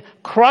and then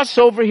cross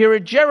over here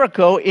at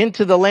Jericho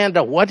into the land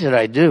of, what did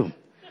I do?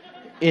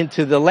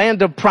 Into the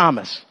land of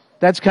promise.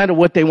 That's kind of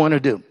what they want to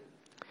do.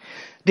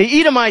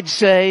 The Edomites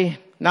say,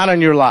 not on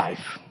your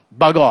life.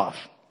 Bug off.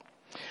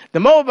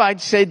 The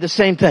Moabites say the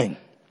same thing.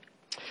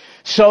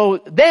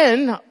 So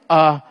then,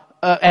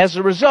 as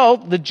a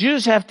result, the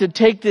Jews have to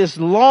take this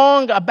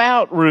long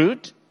about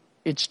route.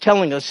 It's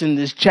telling us in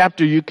this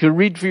chapter, you can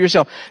read for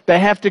yourself. They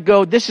have to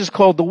go, this is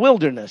called the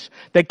wilderness.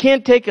 They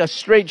can't take a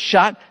straight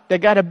shot. They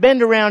got to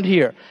bend around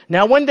here.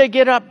 Now, when they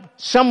get up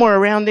somewhere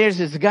around there's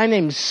a guy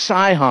named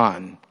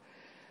Sihon,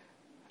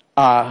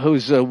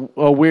 who's a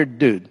weird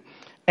dude.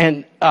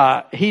 And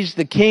he's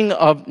the king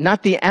of,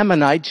 not the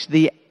Ammonites,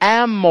 the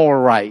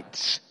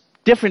Amorites.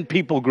 Different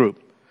people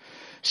group.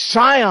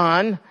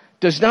 Sihon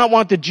does not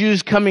want the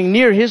Jews coming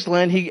near his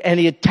land, and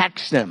he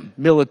attacks them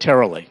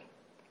militarily.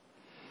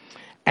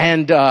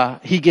 And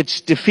he gets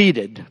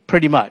defeated,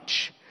 pretty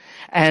much.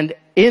 And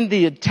in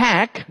the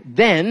attack,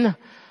 then,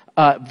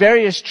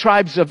 various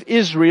tribes of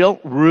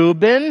Israel,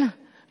 Reuben,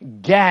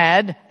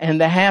 Gad,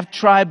 and the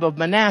half-tribe of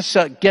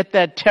Manasseh get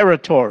that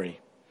territory.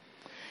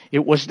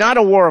 It was not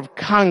a war of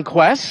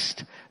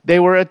conquest. They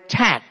were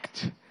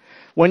attacked.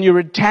 When you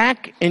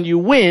attack and you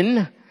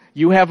win,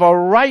 you have a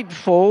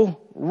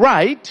rightful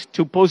right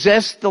to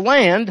possess the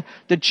land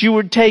that you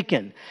were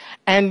taken.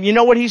 And you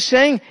know what he's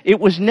saying? It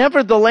was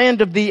never the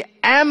land of the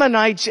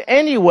Ammonites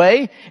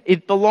anyway.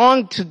 It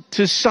belonged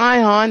to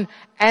Sihon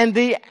and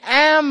the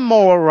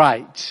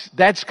Amorites.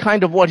 That's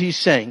kind of what he's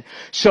saying.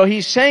 So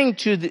he's saying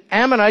to the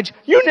Ammonites,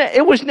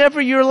 it was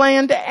never your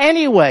land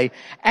anyway,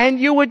 and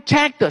you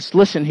attacked us.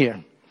 Listen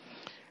here.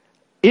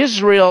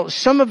 Israel,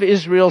 some of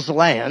Israel's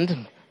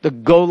land, the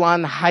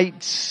Golan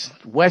Heights,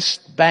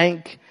 West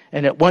Bank,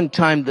 and at one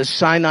time the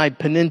Sinai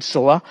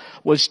Peninsula,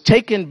 was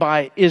taken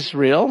by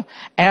Israel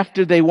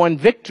after they won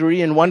victory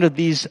in one of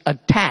these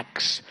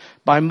attacks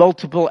by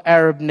multiple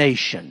Arab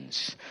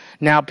nations.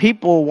 Now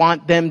people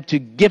want them to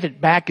give it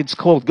back. It's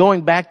called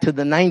going back to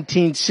the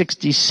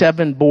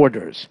 1967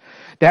 borders.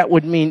 That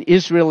would mean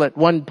Israel at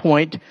one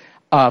point,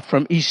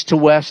 from east to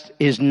west,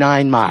 is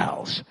 9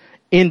 miles.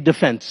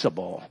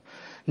 Indefensible.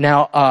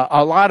 Now,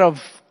 a lot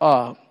of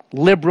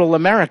liberal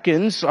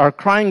Americans are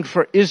crying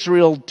for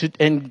Israel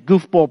and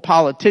goofball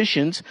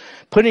politicians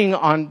putting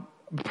on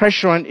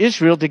pressure on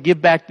Israel to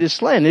give back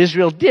this land.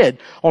 Israel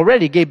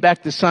already gave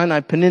back the Sinai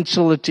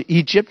Peninsula to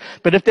Egypt.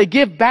 But if they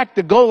give back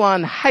the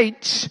Golan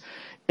Heights,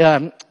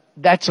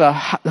 that's a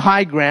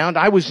high ground.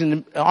 I was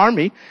in the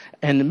army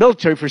and the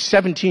military for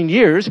 17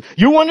 years.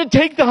 You want to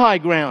take the high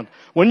ground.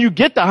 When you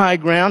get the high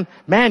ground,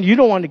 man, you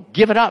don't want to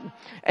give it up.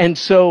 And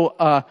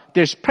so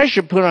there's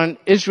pressure put on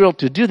Israel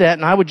to do that,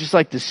 and I would just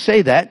like to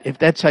say that, if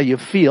that's how you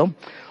feel.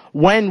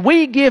 When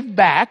we give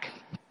back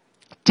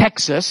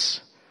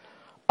Texas,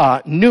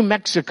 New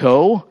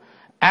Mexico,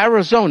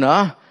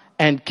 Arizona,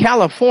 and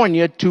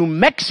California to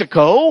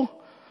Mexico,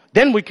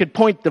 then we could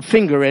point the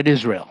finger at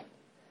Israel.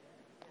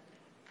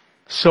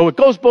 So it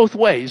goes both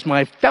ways,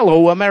 my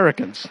fellow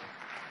Americans.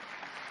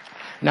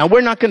 Now,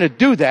 we're not going to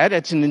do that.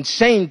 It's an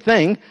insane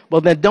thing.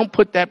 Well, then don't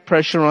put that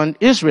pressure on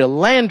Israel.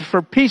 Land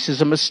for peace is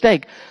a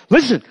mistake.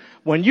 Listen,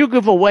 when you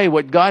give away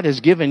what God has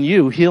given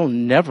you, He'll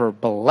never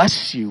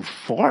bless you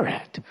for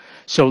it.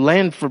 So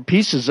land for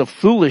peace is a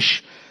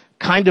foolish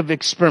kind of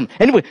experiment.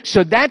 Anyway,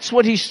 so that's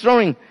what he's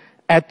throwing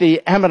at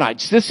the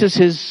Ammonites. This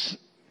is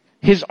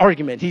his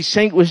argument. He's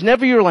saying it was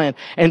never your land.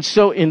 And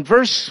so in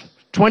verse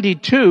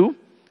 22,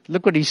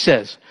 look what he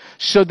says.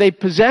 So they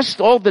possessed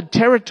all the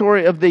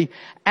territory of the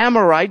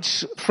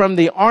Amorites from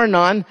the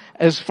Arnon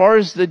as far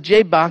as the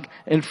Jabbok,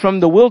 and from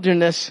the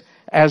wilderness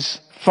as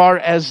far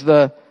as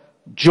the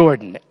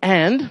Jordan.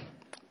 And,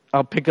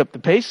 I'll pick up the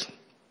pace.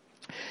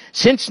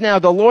 Since now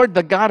the Lord,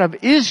 the God of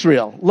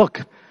Israel,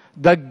 look,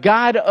 the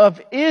God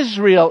of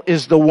Israel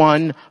is the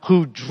one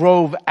who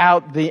drove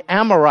out the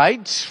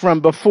Amorites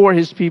from before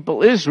his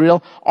people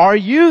Israel. Are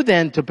you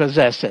then to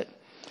possess it?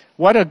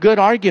 What a good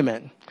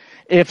argument.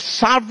 If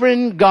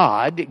sovereign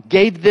God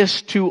gave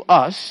this to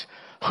us,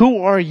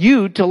 who are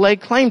you to lay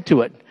claim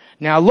to it?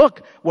 Now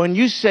look, when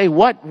you say,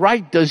 what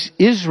right does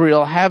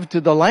Israel have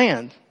to the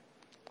land?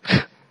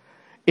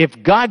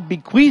 If God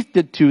bequeathed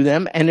it to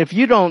them, and if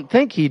you don't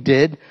think He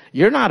did,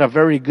 you're not a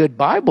very good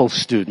Bible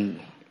student.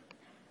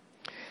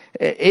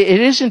 It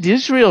isn't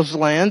Israel's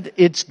land,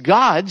 it's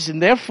God's,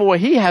 and therefore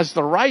He has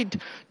the right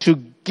to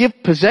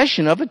give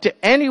possession of it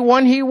to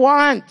anyone He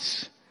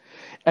wants.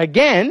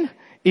 Again,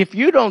 if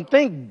you don't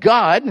think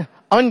God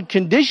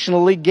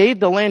unconditionally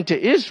gave the land to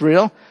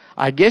Israel,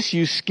 I guess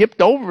you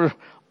skipped over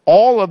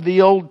all of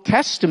the Old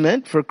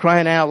Testament, for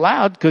crying out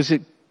loud, because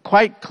it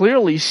quite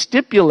clearly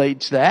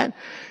stipulates that.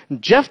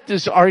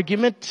 Jephthah's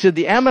argument to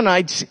the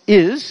Ammonites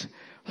is,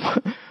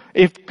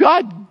 if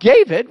God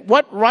gave it,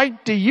 what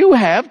right do you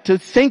have to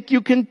think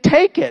you can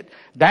take it?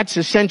 That's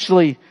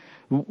essentially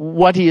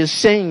what he is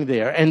saying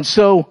there. And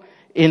so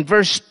in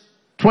verse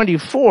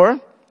 24,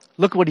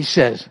 look what he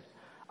says.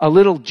 A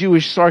little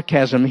Jewish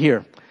sarcasm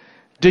here.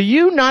 Do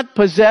you not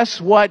possess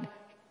what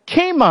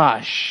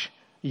Chemosh,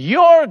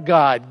 your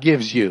God,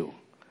 gives you?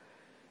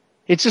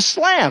 It's a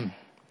slam.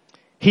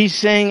 He's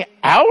saying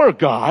our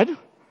God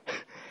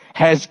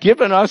has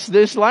given us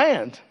this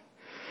land.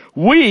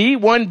 We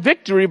won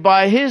victory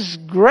by His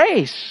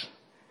grace.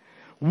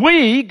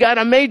 We got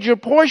a major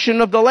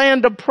portion of the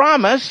land of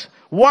promise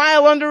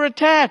while under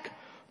attack.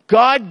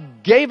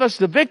 God gave us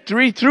the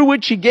victory through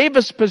which He gave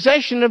us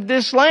possession of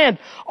this land.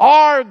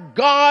 Our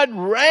God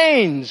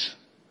reigns.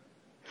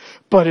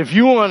 But if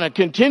you want to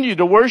continue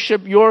to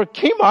worship your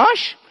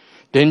Chemosh,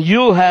 then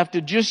you'll have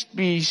to just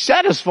be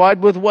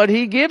satisfied with what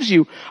He gives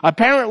you.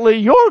 Apparently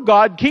your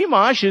God,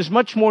 Chemosh, is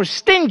much more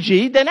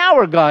stingy than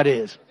our God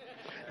is.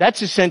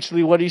 That's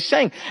essentially what he's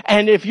saying.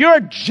 And if you're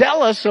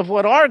jealous of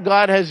what our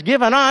God has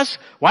given us,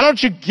 why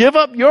don't you give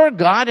up your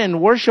God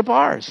and worship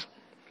ours?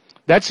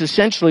 That's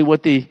essentially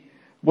what the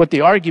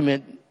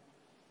argument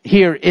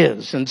here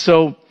is. And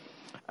so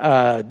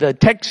the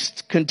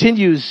text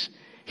continues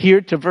here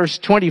to verse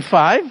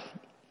 25.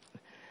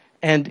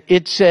 And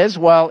it says,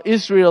 while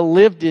Israel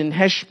lived in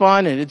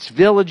Heshbon and its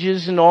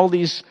villages and all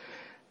these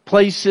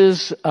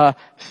places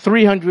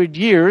 300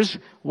 years,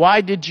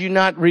 why did you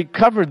not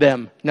recover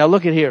them? Now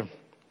look at here.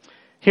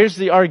 Here's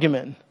the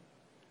argument.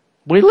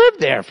 We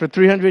lived there for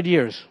 300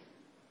 years.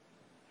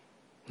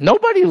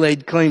 Nobody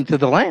laid claim to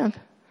the land.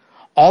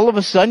 All of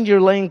a sudden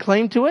you're laying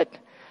claim to it?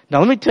 Now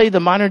let me tell you the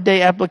modern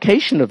day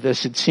application of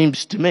this, it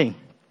seems to me.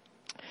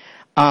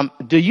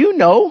 Do you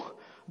know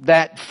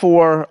that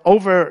for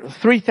over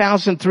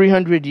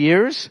 3,300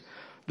 years,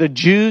 the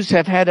Jews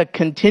have had a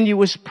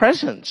continuous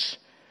presence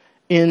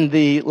in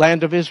the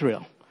land of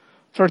Israel?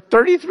 For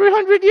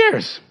 3,300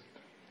 years.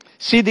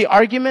 See the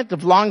argument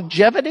of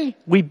longevity?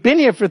 We've been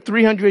here for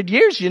 300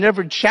 years. You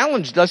never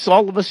challenged us.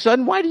 All of a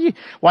sudden, why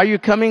are you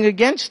coming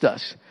against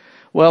us?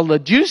 Well, the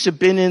Jews have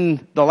been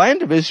in the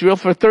land of Israel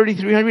for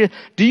 3,300 years.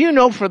 Do you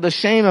know for the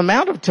same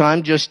amount of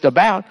time, just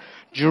about,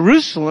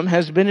 Jerusalem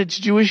has been its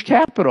Jewish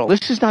capital?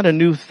 This is not a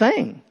new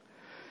thing.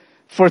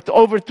 For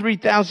over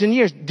 3,000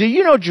 years. Do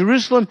you know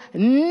Jerusalem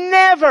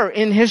never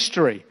in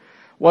history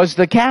was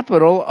the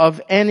capital of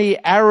any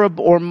Arab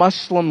or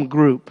Muslim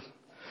group?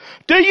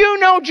 Do you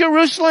know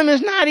Jerusalem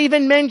is not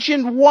even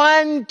mentioned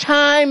one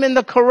time in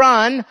the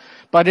Quran,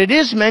 but it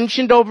is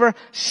mentioned over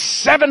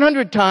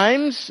 700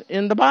 times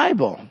in the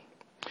Bible?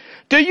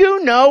 Do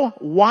you know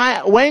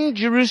when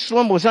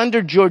Jerusalem was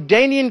under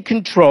Jordanian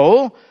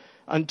control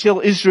until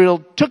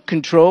Israel took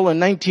control in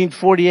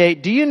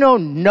 1948, do you know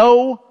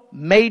no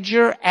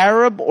major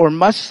Arab or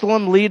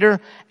Muslim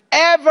leader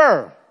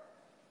ever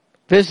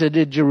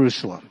visited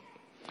Jerusalem?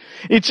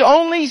 It's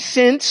only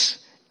since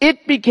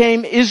it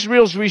became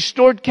Israel's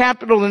restored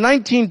capital in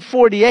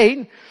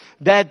 1948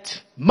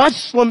 that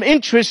Muslim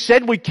interests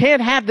said, we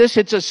can't have this.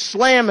 It's a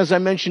slam, as I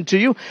mentioned to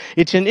you.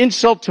 It's an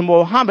insult to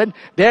Muhammad.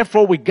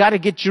 Therefore, we got to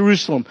get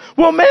Jerusalem.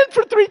 Well, man,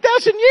 for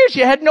 3,000 years,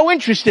 you had no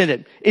interest in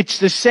it. It's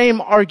the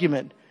same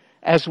argument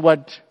as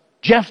what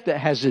Jephthah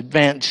has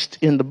advanced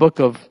in the book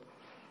of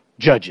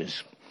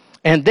Judges.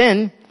 And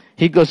then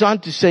he goes on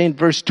to say in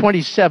verse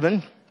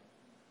 27,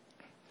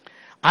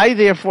 I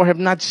therefore have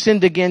not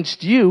sinned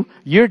against you.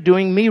 You're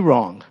doing me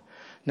wrong.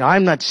 Now,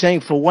 I'm not saying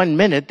for 1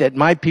 minute that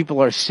my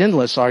people are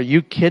sinless. Are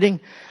you kidding?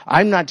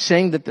 I'm not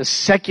saying that the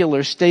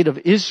secular state of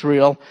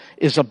Israel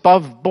is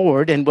above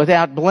board and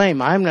without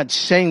blame. I'm not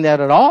saying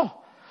that at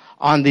all.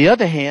 On the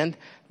other hand,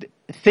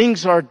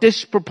 things are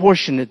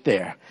disproportionate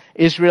there.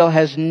 Israel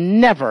has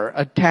never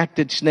attacked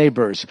its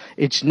neighbors.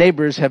 Its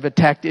neighbors have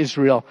attacked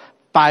Israel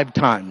 5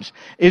 times.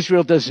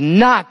 Israel does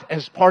not,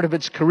 as part of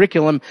its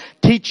curriculum,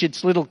 teach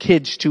its little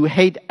kids to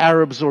hate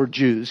Arabs or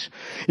Jews.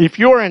 If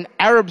you're an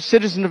Arab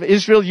citizen of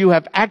Israel, you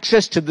have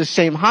access to the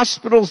same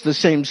hospitals, the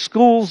same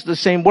schools, the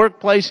same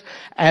workplace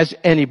as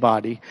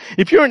anybody.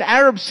 If you're an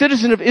Arab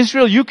citizen of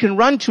Israel, you can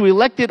run to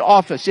elected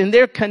office. In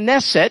their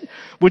Knesset,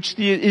 which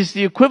is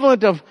the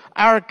equivalent of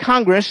our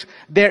Congress,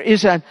 there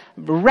is a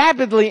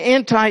rabidly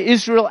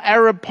anti-Israel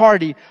Arab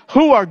party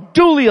who are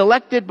duly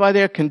elected by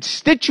their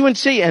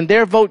constituency, and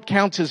their vote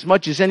counts as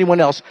much as anyone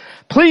else.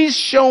 Please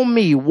show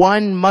me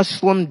one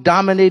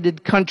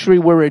Muslim-dominated country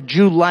where a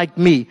Jew like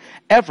me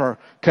ever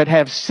could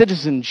have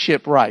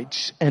citizenship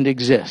rights and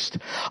exist.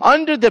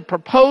 Under the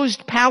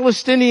proposed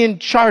Palestinian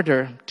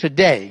charter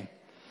today,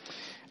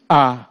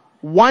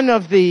 one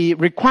of the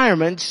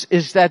requirements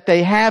is that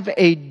they have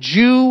a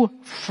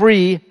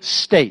Jew-free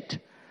state.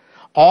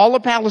 All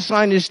of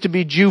Palestine is to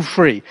be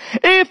Jew-free.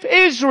 If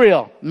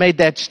Israel made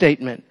that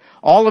statement,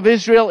 all of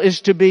Israel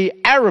is to be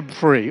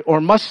Arab-free or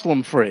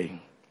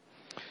Muslim-free,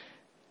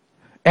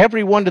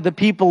 every one of the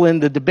people in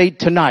the debate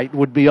tonight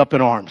would be up in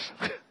arms.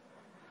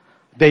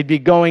 They'd be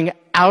going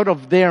out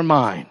of their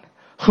mind.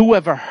 Who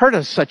ever heard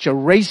of such a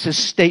racist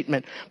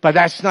statement? But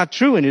that's not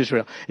true in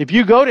Israel. If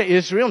you go to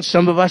Israel, and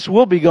some of us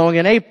will be going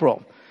in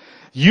April,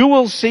 you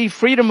will see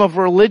freedom of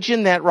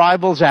religion that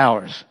rivals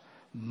ours.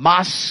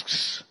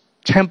 Mosques,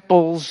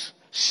 temples,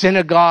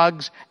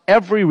 synagogues,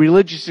 every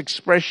religious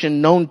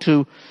expression known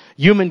to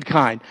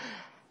humankind.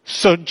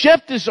 So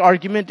Jephthah's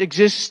argument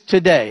exists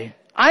today.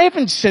 I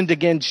haven't sinned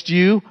against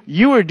you.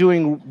 You are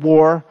doing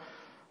war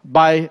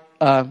by,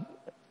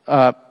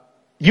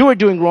 you are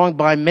doing wrong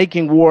by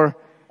making war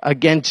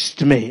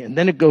against me. And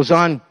then it goes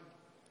on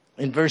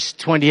in verse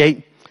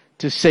 28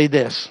 to say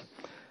this.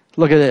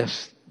 Look at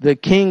this. The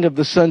king of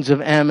the sons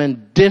of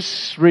Ammon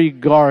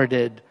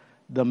disregarded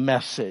the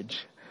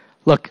message.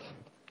 Look,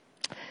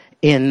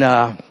 in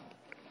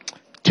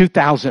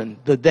 2000,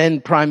 the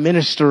then prime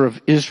minister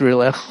of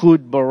Israel,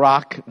 Ehud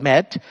Barak,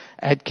 met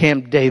at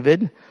Camp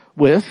David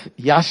with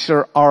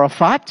Yasser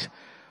Arafat,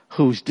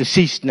 who's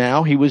deceased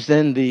now. He was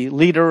then the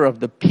leader of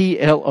the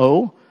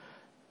PLO,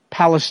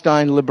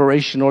 Palestine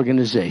Liberation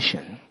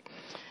Organization.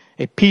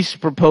 A peace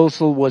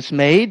proposal was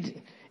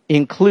made,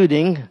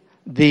 including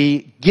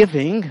the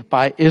giving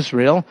by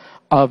Israel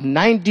of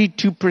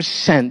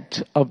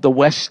 92% of the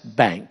West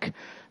Bank.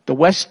 The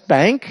West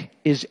Bank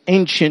is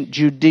ancient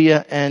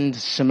Judea and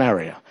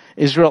Samaria.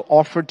 Israel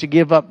offered to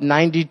give up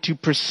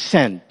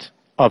 92%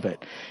 of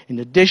it. In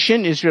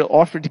addition, Israel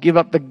offered to give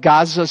up the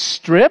Gaza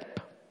Strip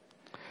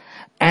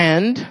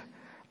and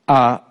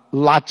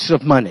lots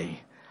of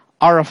money.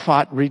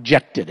 Arafat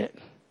rejected it.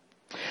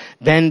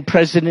 Then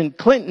President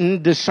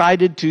Clinton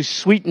decided to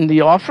sweeten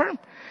the offer,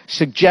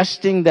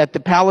 suggesting that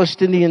the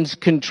Palestinians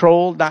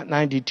controlled not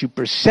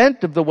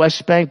 92% of the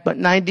West Bank, but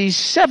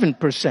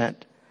 97%.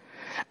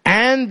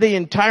 And the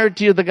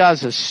entirety of the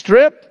Gaza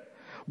Strip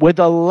with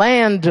a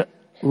land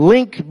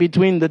link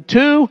between the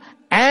two,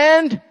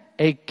 and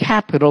a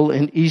capital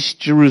in East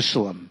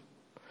Jerusalem.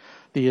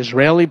 The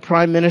Israeli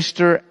prime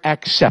minister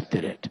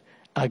accepted it.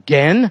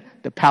 Again,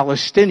 the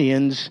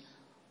Palestinians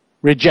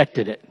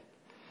rejected it.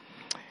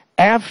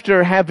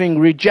 After having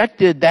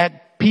rejected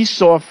that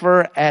peace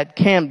offer at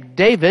Camp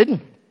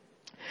David,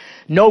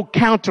 no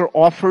counter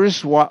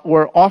offers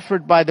were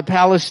offered by the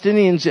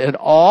Palestinians at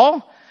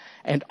all,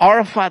 and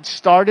Arafat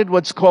started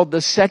what's called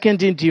the Second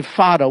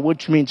Intifada,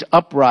 which means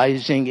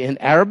uprising in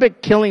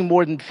Arabic, killing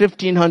more than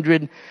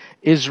 1,500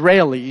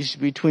 Israelis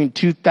between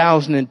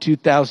 2000 and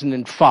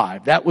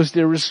 2005. That was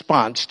their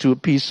response to a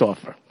peace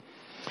offer.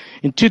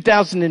 In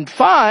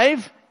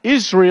 2005,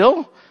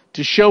 Israel,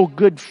 to show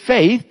good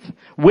faith,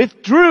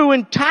 withdrew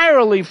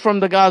entirely from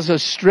the Gaza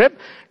Strip,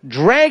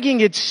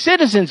 dragging its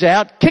citizens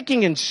out,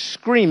 kicking and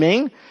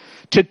screaming,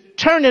 to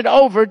turn it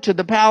over to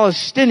the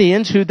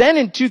Palestinians, who then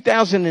in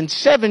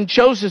 2007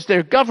 chose as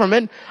their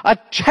government a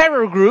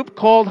terror group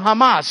called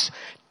Hamas.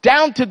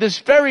 Down to this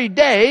very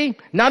day,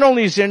 not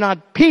only is there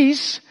not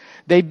peace,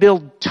 they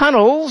build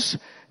tunnels,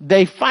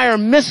 they fire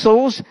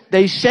missiles,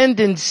 they send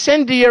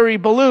incendiary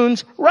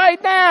balloons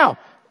right now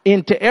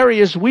into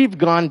areas we've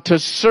gone to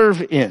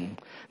serve in.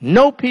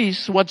 No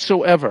peace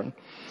whatsoever.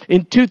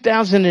 In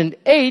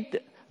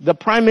 2008, the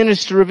Prime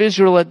Minister of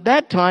Israel at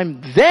that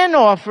time then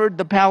offered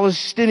the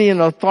Palestinian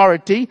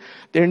Authority,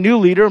 their new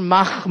leader,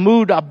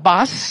 Mahmoud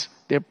Abbas,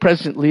 their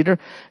present leader,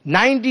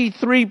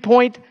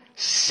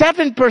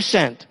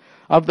 93.7%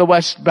 of the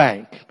West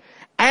Bank,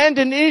 and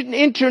an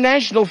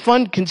international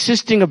fund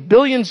consisting of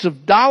billions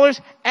of dollars,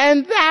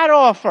 and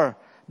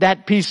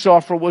that peace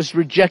offer was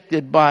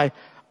rejected by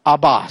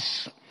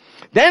Abbas.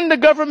 Then the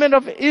government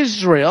of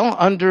Israel,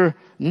 under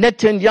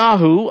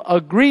Netanyahu,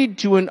 agreed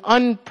to an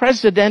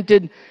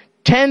unprecedented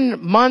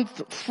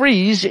 10-month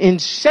freeze in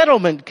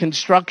settlement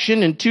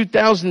construction in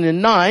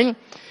 2009,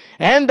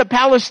 and the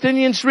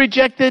Palestinians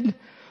rejected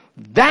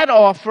that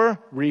offer,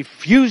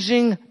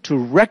 refusing to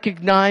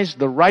recognize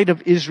the right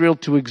of Israel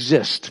to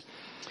exist.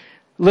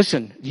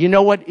 Listen, you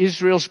know what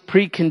Israel's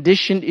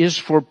precondition is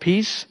for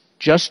peace?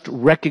 Just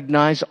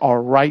recognize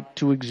our right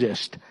to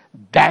exist.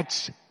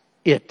 That's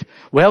it.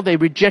 Well, they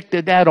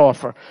rejected that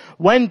offer.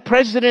 When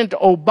President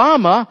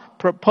Obama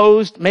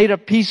made a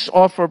peace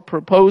offer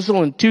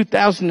proposal in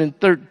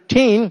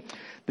 2013,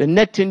 the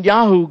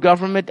Netanyahu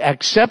government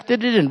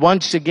accepted it, and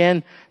once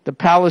again, the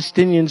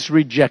Palestinians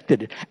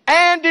rejected it.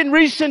 And in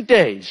recent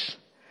days,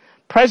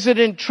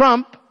 President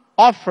Trump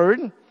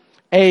offered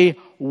a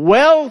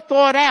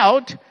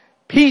well-thought-out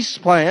peace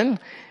plan,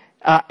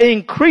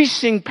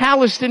 increasing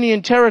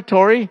Palestinian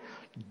territory,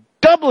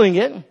 doubling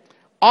it,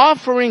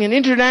 offering an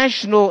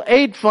international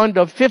aid fund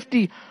of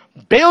 $50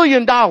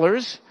 billion,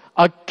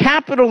 a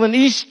capital in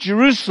East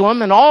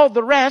Jerusalem, and all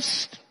the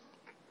rest.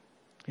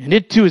 And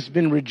it too has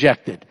been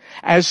rejected.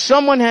 As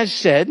someone has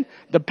said,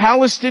 the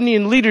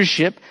Palestinian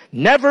leadership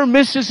never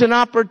misses an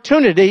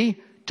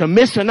opportunity to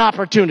miss an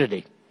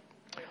opportunity.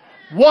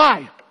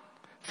 Why?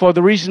 For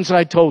the reasons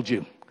I told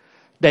you.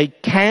 They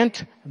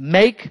can't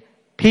make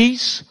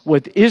peace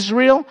with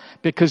Israel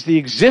because the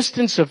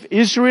existence of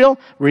Israel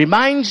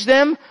reminds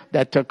them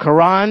that the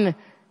Quran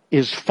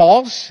is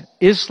false,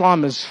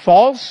 Islam is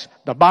false,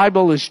 the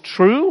Bible is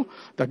true,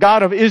 the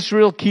God of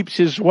Israel keeps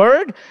his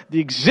word. The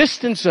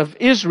existence of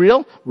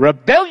Israel,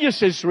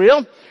 rebellious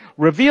Israel,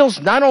 reveals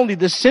not only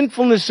the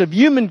sinfulness of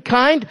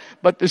humankind,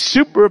 but the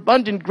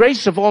superabundant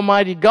grace of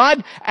Almighty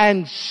God.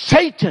 And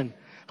Satan,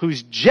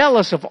 who's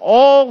jealous of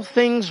all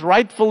things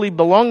rightfully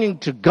belonging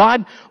to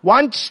God,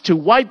 wants to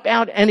wipe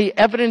out any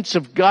evidence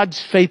of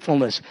God's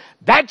faithfulness.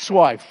 That's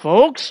why,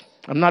 folks,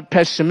 I'm not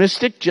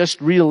pessimistic,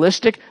 just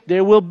realistic.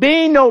 There will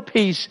be no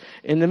peace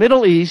in the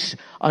Middle East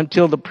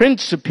until the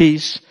Prince of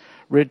Peace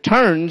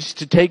returns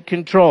to take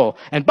control.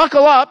 And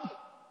buckle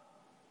up.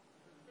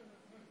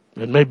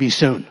 It may be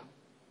soon.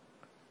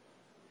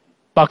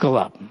 Buckle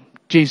up.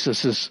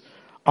 Jesus is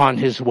on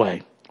his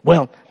way.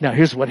 Well, now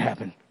here's what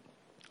happened.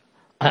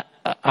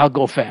 I'll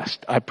go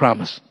fast, I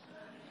promise.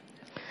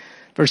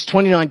 Verse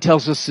 29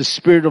 tells us the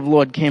Spirit of the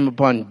Lord came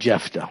upon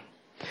Jephthah.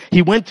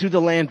 He went through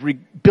the land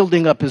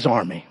building up his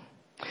army.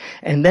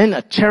 And then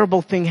a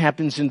terrible thing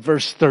happens in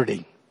verse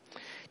 30.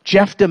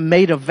 Jephthah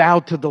made a vow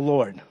to the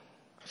Lord.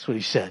 That's what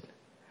he said.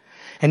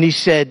 And he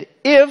said,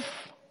 if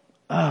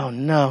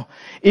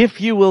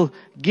you will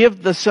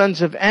give the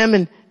sons of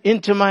Ammon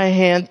into my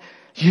hand,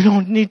 you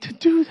don't need to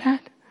do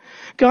that.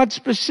 God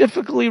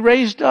specifically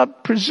raised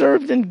up,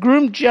 preserved, and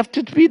groomed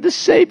Jephthah to be the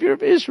savior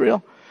of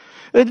Israel.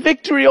 The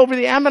victory over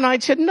the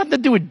Ammonites had nothing to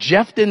do with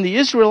Jephthah and the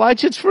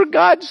Israelites. It's for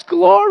God's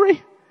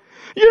glory.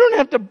 You don't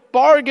have to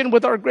bargain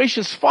with our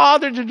gracious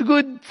Father to do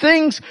good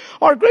things.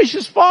 Our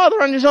gracious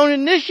Father, on his own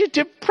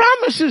initiative,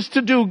 promises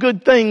to do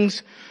good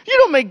things. You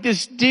don't make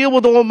this deal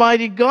with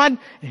Almighty God.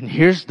 And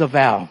here's the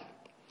vow.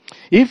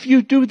 If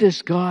you do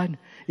this, God,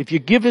 if you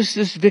give us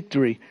this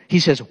victory, he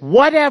says,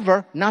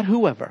 whatever, not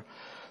whoever,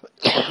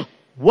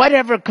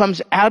 whatever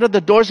comes out of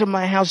the doors of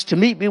my house to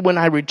meet me when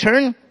I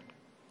return,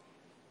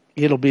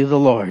 it'll be the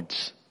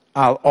Lord's.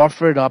 I'll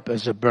offer it up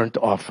as a burnt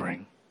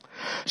offering.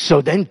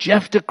 So then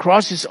Jephthah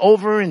crosses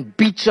over and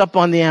beats up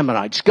on the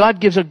Ammonites. God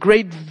gives a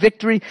great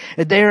victory.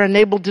 They are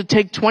enabled to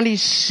take 20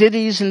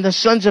 cities, and the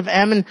sons of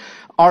Ammon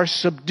are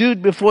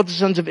subdued before the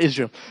sons of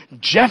Israel.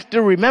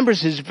 Jephthah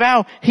remembers his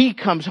vow. He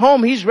comes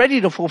home. He's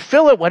ready to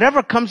fulfill it.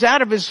 Whatever comes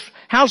out of his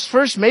house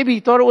first, maybe he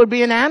thought it would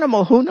be an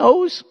animal. Who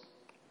knows?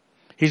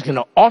 He's going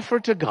to offer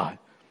to God.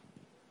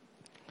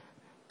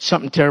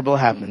 Something terrible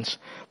happens.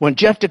 When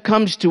Jephthah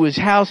comes to his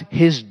house,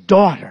 his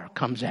daughter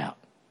comes out.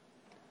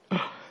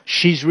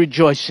 She's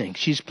rejoicing.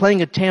 She's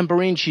playing a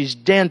tambourine. She's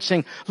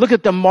dancing. Look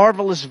at the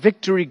marvelous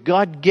victory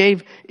God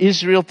gave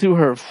Israel through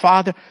her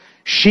father.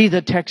 She,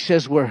 the text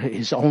says, were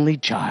his only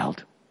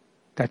child.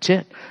 That's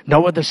it.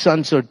 No other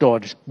sons or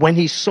daughters. When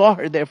he saw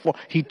her, therefore,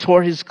 he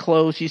tore his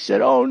clothes. He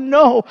said, "Oh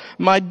no,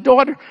 my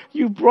daughter,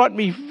 you brought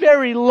me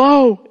very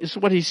low," is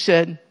what he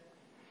said.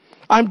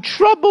 "I'm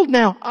troubled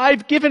now.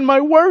 I've given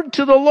my word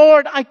to the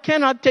Lord. I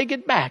cannot take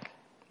it back."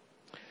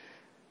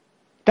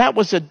 That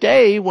was a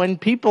day when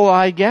people,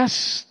 I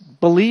guess,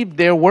 believed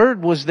their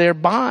word was their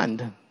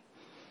bond.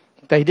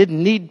 They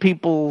didn't need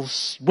people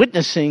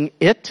witnessing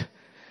it.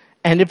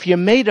 And if you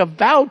made a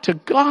vow to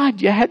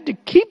God, you had to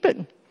keep it.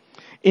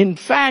 In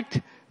fact,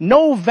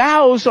 no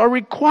vows are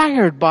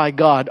required by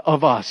God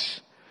of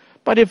us.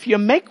 But if you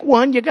make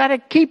one, you got to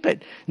keep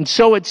it. And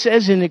so it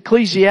says in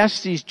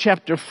Ecclesiastes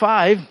chapter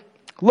 5,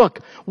 look,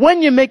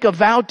 when you make a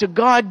vow to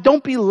God,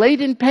 don't be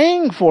late in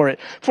paying for it.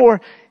 For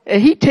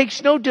he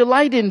takes no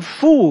delight in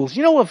fools.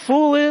 You know what a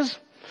fool is?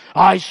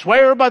 "I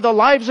swear by the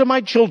lives of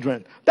my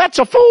children." That's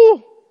a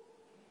fool.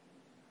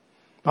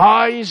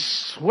 "I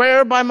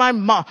swear by my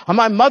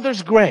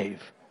mother's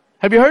grave."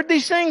 Have you heard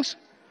these things?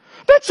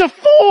 That's a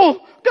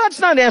fool. God's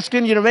not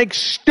asking you to make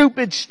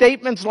stupid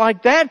statements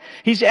like that.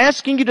 He's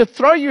asking you to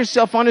throw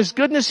yourself on his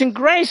goodness and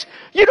grace.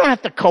 You don't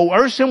have to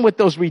coerce him with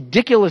those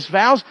ridiculous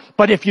vows.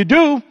 But if you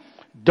do,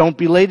 don't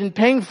be late in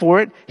paying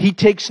for it. He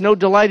takes no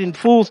delight in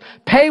fools.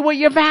 Pay what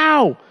you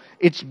vow.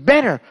 It's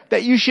better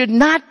that you should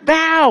not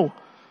vow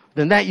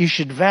than that you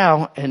should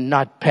vow and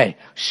not pay.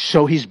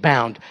 So he's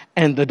bound.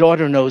 And the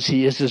daughter knows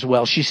he is as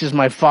well. She says,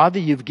 "My father,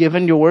 you've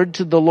given your word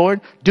to the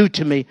Lord. Do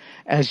to me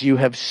as you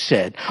have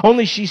said."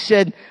 Only she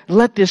said,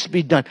 "Let this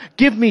be done.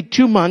 Give me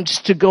 2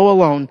 months to go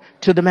alone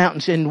to the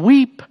mountains and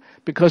weep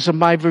because of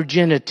my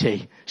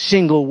virginity.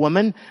 Single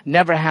woman,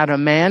 never had a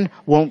man,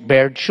 won't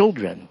bear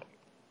children."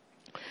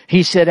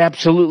 He said,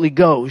 "Absolutely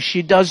go."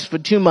 She does for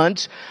 2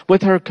 months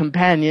with her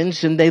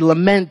companions, and they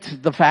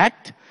lament the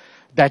fact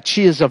that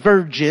she is a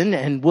virgin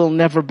and will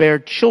never bear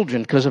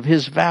children because of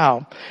his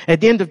vow.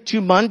 At the end of 2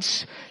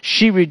 months,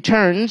 she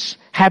returns,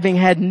 having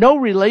had no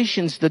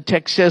relations, the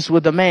text says,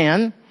 with a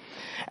man.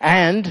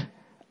 And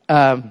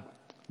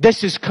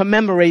this is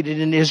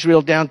commemorated in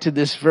Israel down to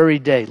this very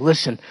day.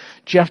 Listen,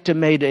 Jephthah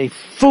made a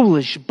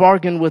foolish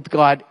bargain with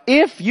God.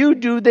 If you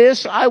do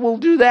this, I will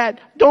do that.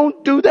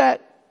 Don't do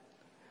that.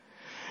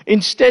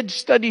 Instead,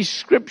 study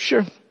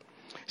Scripture.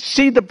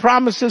 See the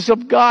promises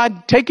of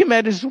God. Take him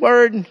at his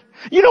word.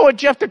 You know what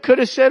Jephthah could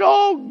have said?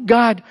 "Oh,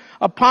 God,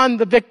 upon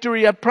the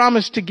victory, I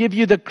promise to give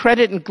you the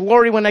credit and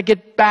glory when I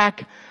get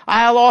back.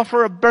 I'll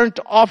offer a burnt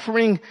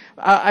offering,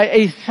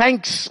 a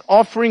thanks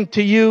offering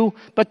to you.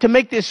 But to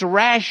make this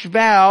rash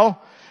vow,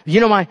 you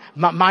know,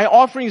 my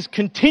offering is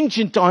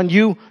contingent on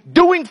you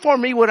doing for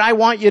me what I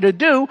want you to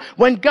do,"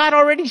 when God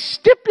already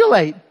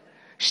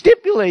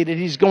stipulated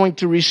he's going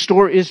to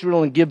restore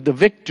Israel and give the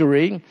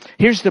victory.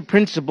 Here's the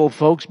principle,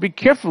 folks. Be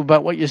careful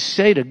about what you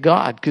say to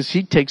God, because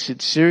he takes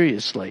it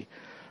seriously.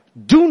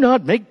 Do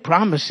not make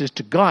promises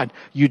to God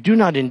you do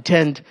not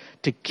intend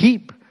to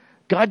keep.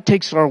 God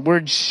takes our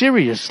words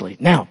seriously.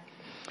 Now,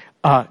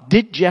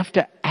 did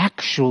Jephthah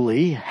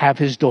actually have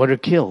his daughter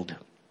killed?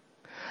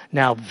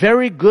 Now,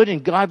 very good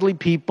and godly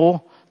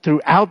people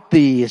throughout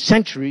the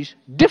centuries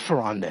differ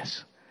on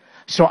this.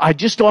 So I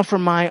just offer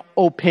my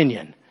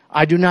opinion.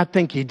 I do not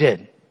think he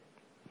did.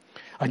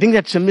 I think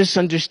that's a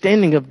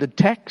misunderstanding of the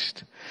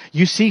text.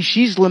 You see,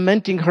 she's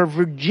lamenting her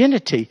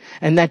virginity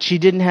and that she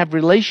didn't have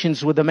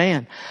relations with a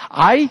man.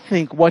 I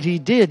think what he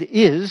did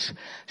is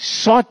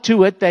saw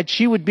to it that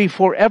she would be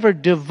forever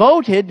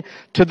devoted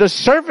to the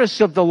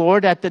service of the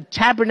Lord at the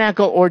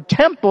tabernacle or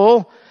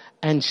temple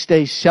and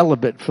stay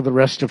celibate for the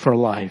rest of her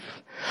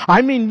life.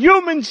 I mean,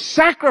 human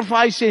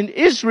sacrifice in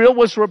Israel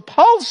was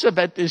repulsive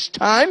at this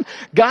time.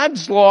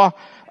 God's law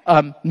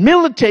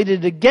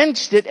militated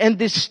against it. And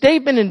this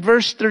statement in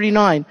verse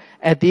 39,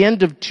 at the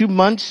end of 2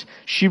 months,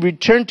 she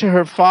returned to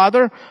her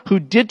father, who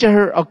did to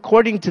her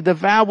according to the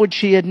vow which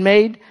he had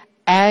made,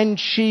 and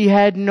she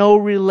had no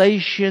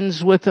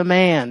relations with a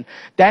man.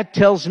 That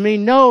tells me,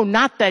 no,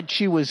 not that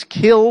she was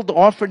killed,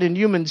 offered in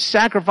human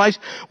sacrifice,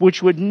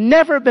 which would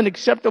never have been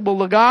acceptable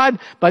to God,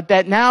 but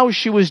that now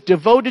she was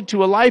devoted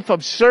to a life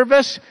of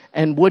service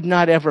and would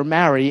not ever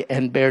marry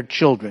and bear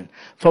children.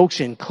 Folks,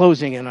 in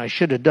closing, and I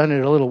should have done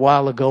it a little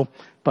while ago,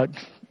 but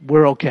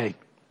we're okay.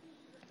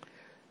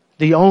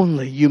 The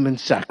only human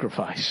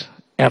sacrifice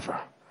ever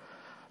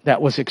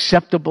that was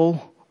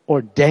acceptable,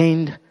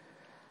 ordained,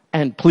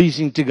 and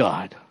pleasing to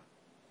God,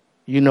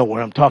 you know what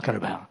I'm talking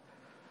about,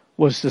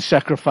 was the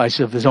sacrifice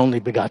of his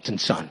only begotten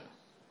Son.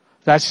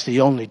 That's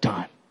the only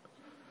time.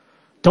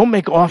 Don't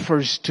make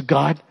offers to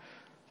God.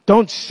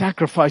 Don't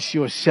sacrifice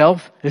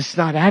yourself. It's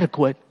not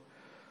adequate.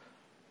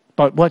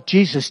 But what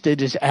Jesus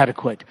did is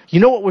adequate.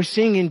 You know what we're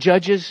seeing in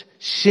Judges?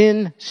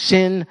 Sin,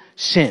 sin,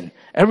 sin.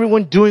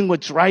 Everyone doing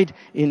what's right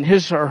in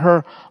his or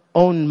her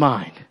own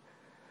mind.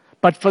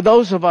 But for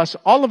those of us,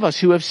 all of us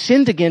who have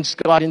sinned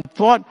against God in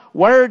thought,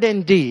 word,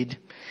 and deed,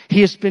 he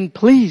has been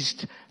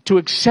pleased to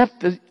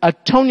accept the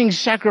atoning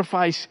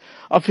sacrifice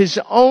of his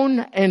own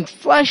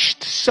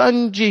enfleshed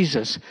Son,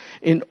 Jesus,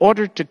 in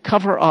order to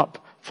cover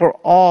up for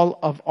all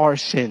of our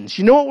sins.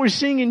 You know what we're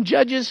seeing in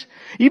Judges?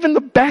 Even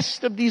the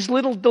best of these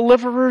little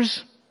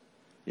deliverers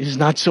is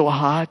not so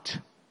hot.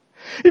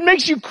 It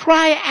makes you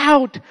cry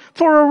out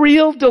for a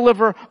real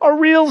deliverer, a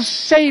real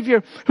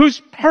Savior who's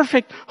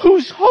perfect,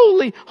 who's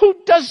holy, who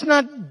does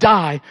not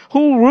die,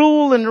 who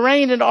rule and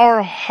reign in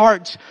our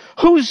hearts,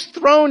 whose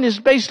throne is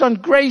based on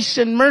grace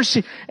and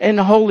mercy and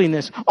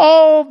holiness.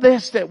 All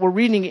this that we're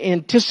reading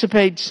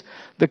anticipates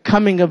the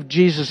coming of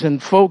Jesus.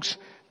 And folks,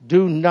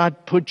 do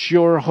not put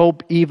your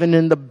hope even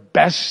in the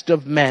best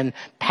of men,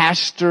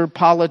 pastor,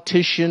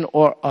 politician,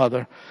 or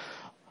other.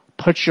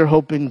 Put your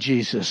hope in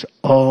Jesus,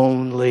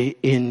 only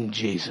in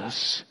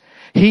Jesus.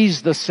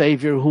 He's the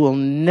Savior who will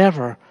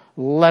never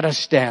let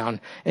us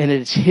down. And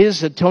it's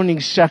his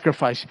atoning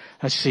sacrifice.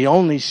 That's the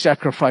only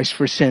sacrifice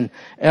for sin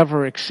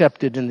ever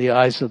accepted in the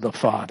eyes of the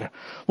Father.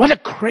 What a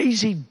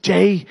crazy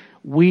day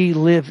we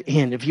live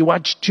in. If you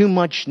watch too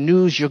much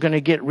news, you're going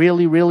to get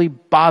really, really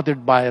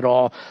bothered by it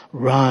all.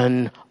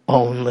 Run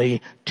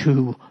only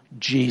to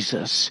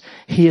Jesus.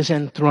 He is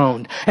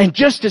enthroned. And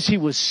just as he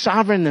was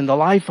sovereign in the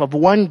life of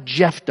one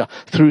Jephthah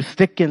through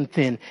thick and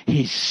thin,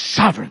 he's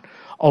sovereign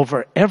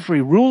over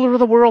every ruler of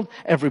the world,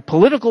 every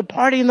political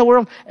party in the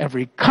world,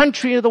 every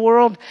country of the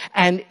world,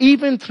 and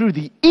even through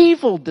the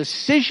evil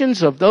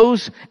decisions of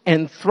those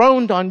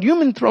enthroned on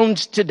human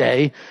thrones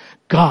today,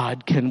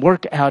 God can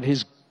work out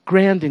his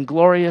grand and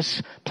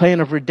glorious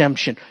plan of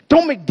redemption.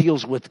 Don't make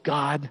deals with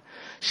God.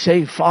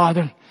 Say,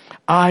 Father,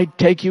 I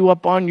take you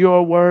up on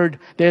your word.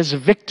 There's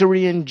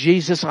victory in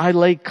Jesus. I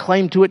lay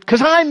claim to it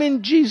because I'm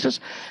in Jesus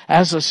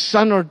as a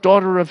son or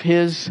daughter of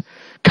his.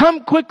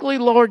 Come quickly,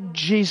 Lord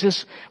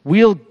Jesus.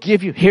 We'll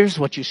give you, here's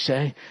what you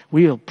say,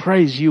 we'll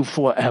praise you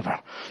forever.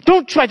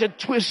 Don't try to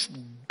twist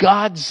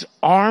God's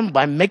arm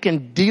by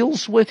making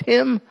deals with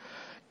him.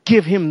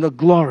 Give him the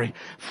glory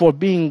for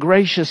being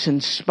gracious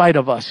in spite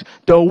of us.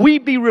 Though we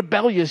be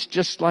rebellious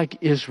just like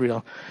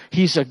Israel,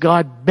 he's a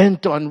God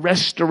bent on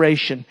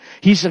restoration.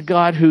 He's a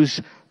God whose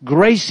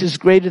grace is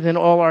greater than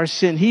all our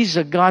sin. He's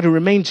a God who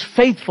remains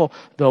faithful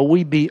though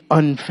we be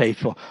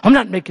unfaithful. I'm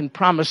not making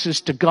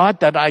promises to God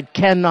that I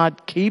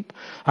cannot keep.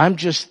 I'm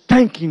just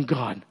thanking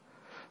God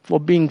for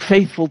being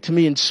faithful to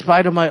me in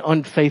spite of my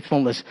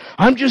unfaithfulness.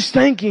 I'm just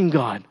thanking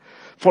God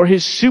for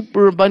his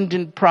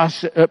superabundant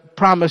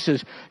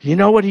promises. You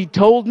know what he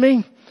told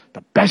me?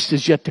 The best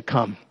is yet to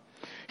come.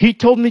 He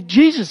told me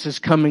Jesus is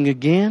coming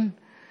again.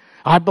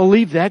 I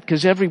believe that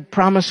because every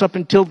promise up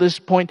until this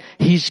point,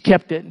 he's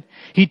kept it.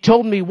 He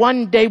told me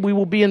one day we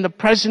will be in the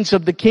presence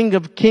of the King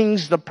of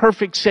Kings, the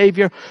perfect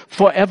Savior,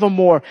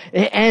 forevermore.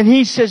 And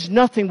he says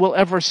nothing will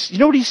ever, you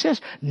know what he says?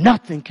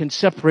 Nothing can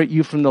separate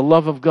you from the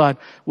love of God,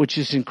 which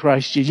is in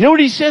Christ Jesus. You know what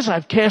he says?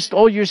 I've cast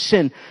all your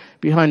sin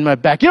behind my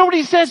back. You know what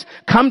he says?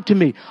 Come to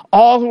me,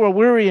 all who are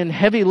weary and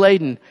heavy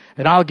laden,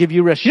 and I'll give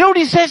you rest. You know what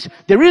he says?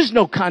 There is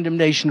no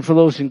condemnation for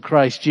those in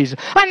Christ Jesus.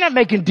 I'm not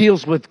making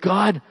deals with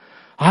God.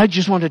 I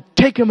just want to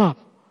take him up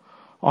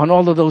on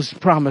all of those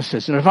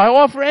promises. And if I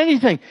offer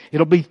anything,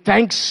 it'll be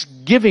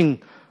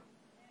thanksgiving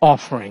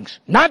offerings,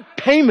 not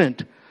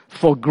payment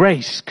for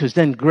grace, because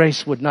then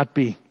grace would not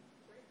be,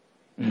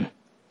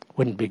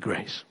 wouldn't be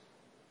grace.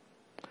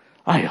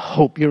 I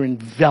hope you're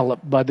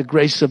enveloped by the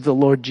grace of the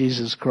Lord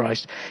Jesus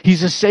Christ.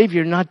 He's a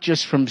Savior not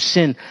just from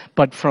sin,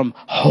 but from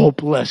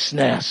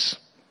hopelessness.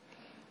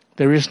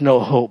 There is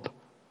no hope.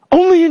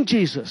 Only in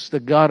Jesus,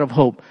 the God of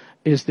hope,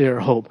 is there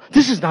hope.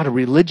 This is not a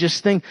religious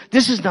thing.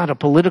 This is not a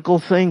political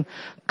thing.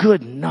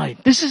 Good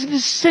night. This is an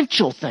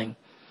essential thing.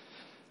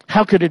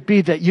 How could it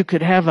be that you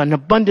could have an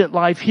abundant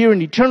life here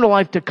and eternal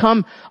life to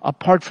come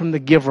apart from the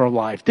giver of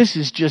life? This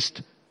is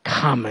just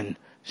common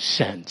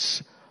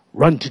sense.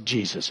 Run to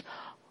Jesus.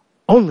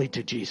 Only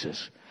to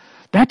Jesus.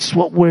 That's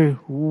what we're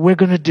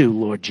going to do,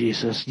 Lord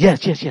Jesus.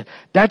 Yes.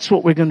 That's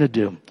what we're going to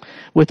do.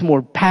 With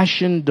more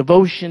passion,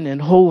 devotion,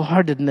 and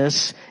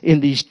wholeheartedness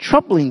in these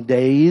troubling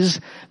days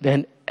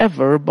than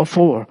ever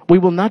before. We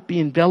will not be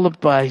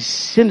enveloped by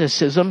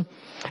cynicism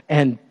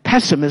and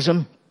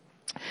pessimism.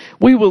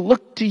 We will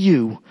look to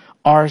you,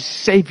 our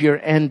Savior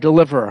and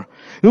Deliverer.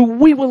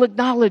 We will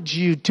acknowledge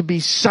you to be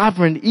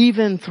sovereign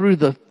even through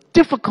the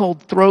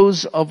difficult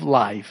throes of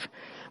life.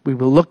 We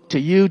will look to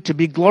you to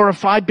be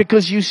glorified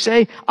because you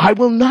say, I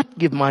will not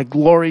give my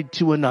glory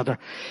to another.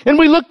 And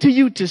we look to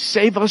you to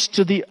save us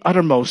to the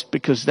uttermost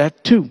because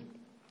that too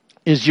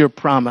is your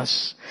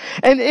promise.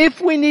 And if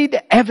we need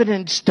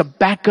evidence to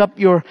back up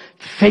your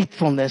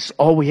faithfulness,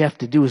 all we have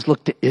to do is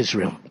look to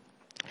Israel.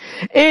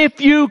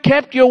 If you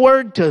kept your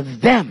word to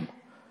them,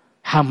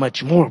 how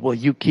much more will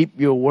you keep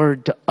your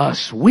word to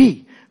us,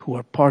 we who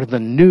are part of the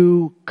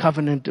new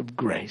covenant of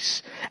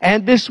grace?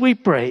 And this we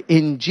pray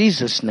in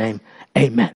Jesus' name, amen.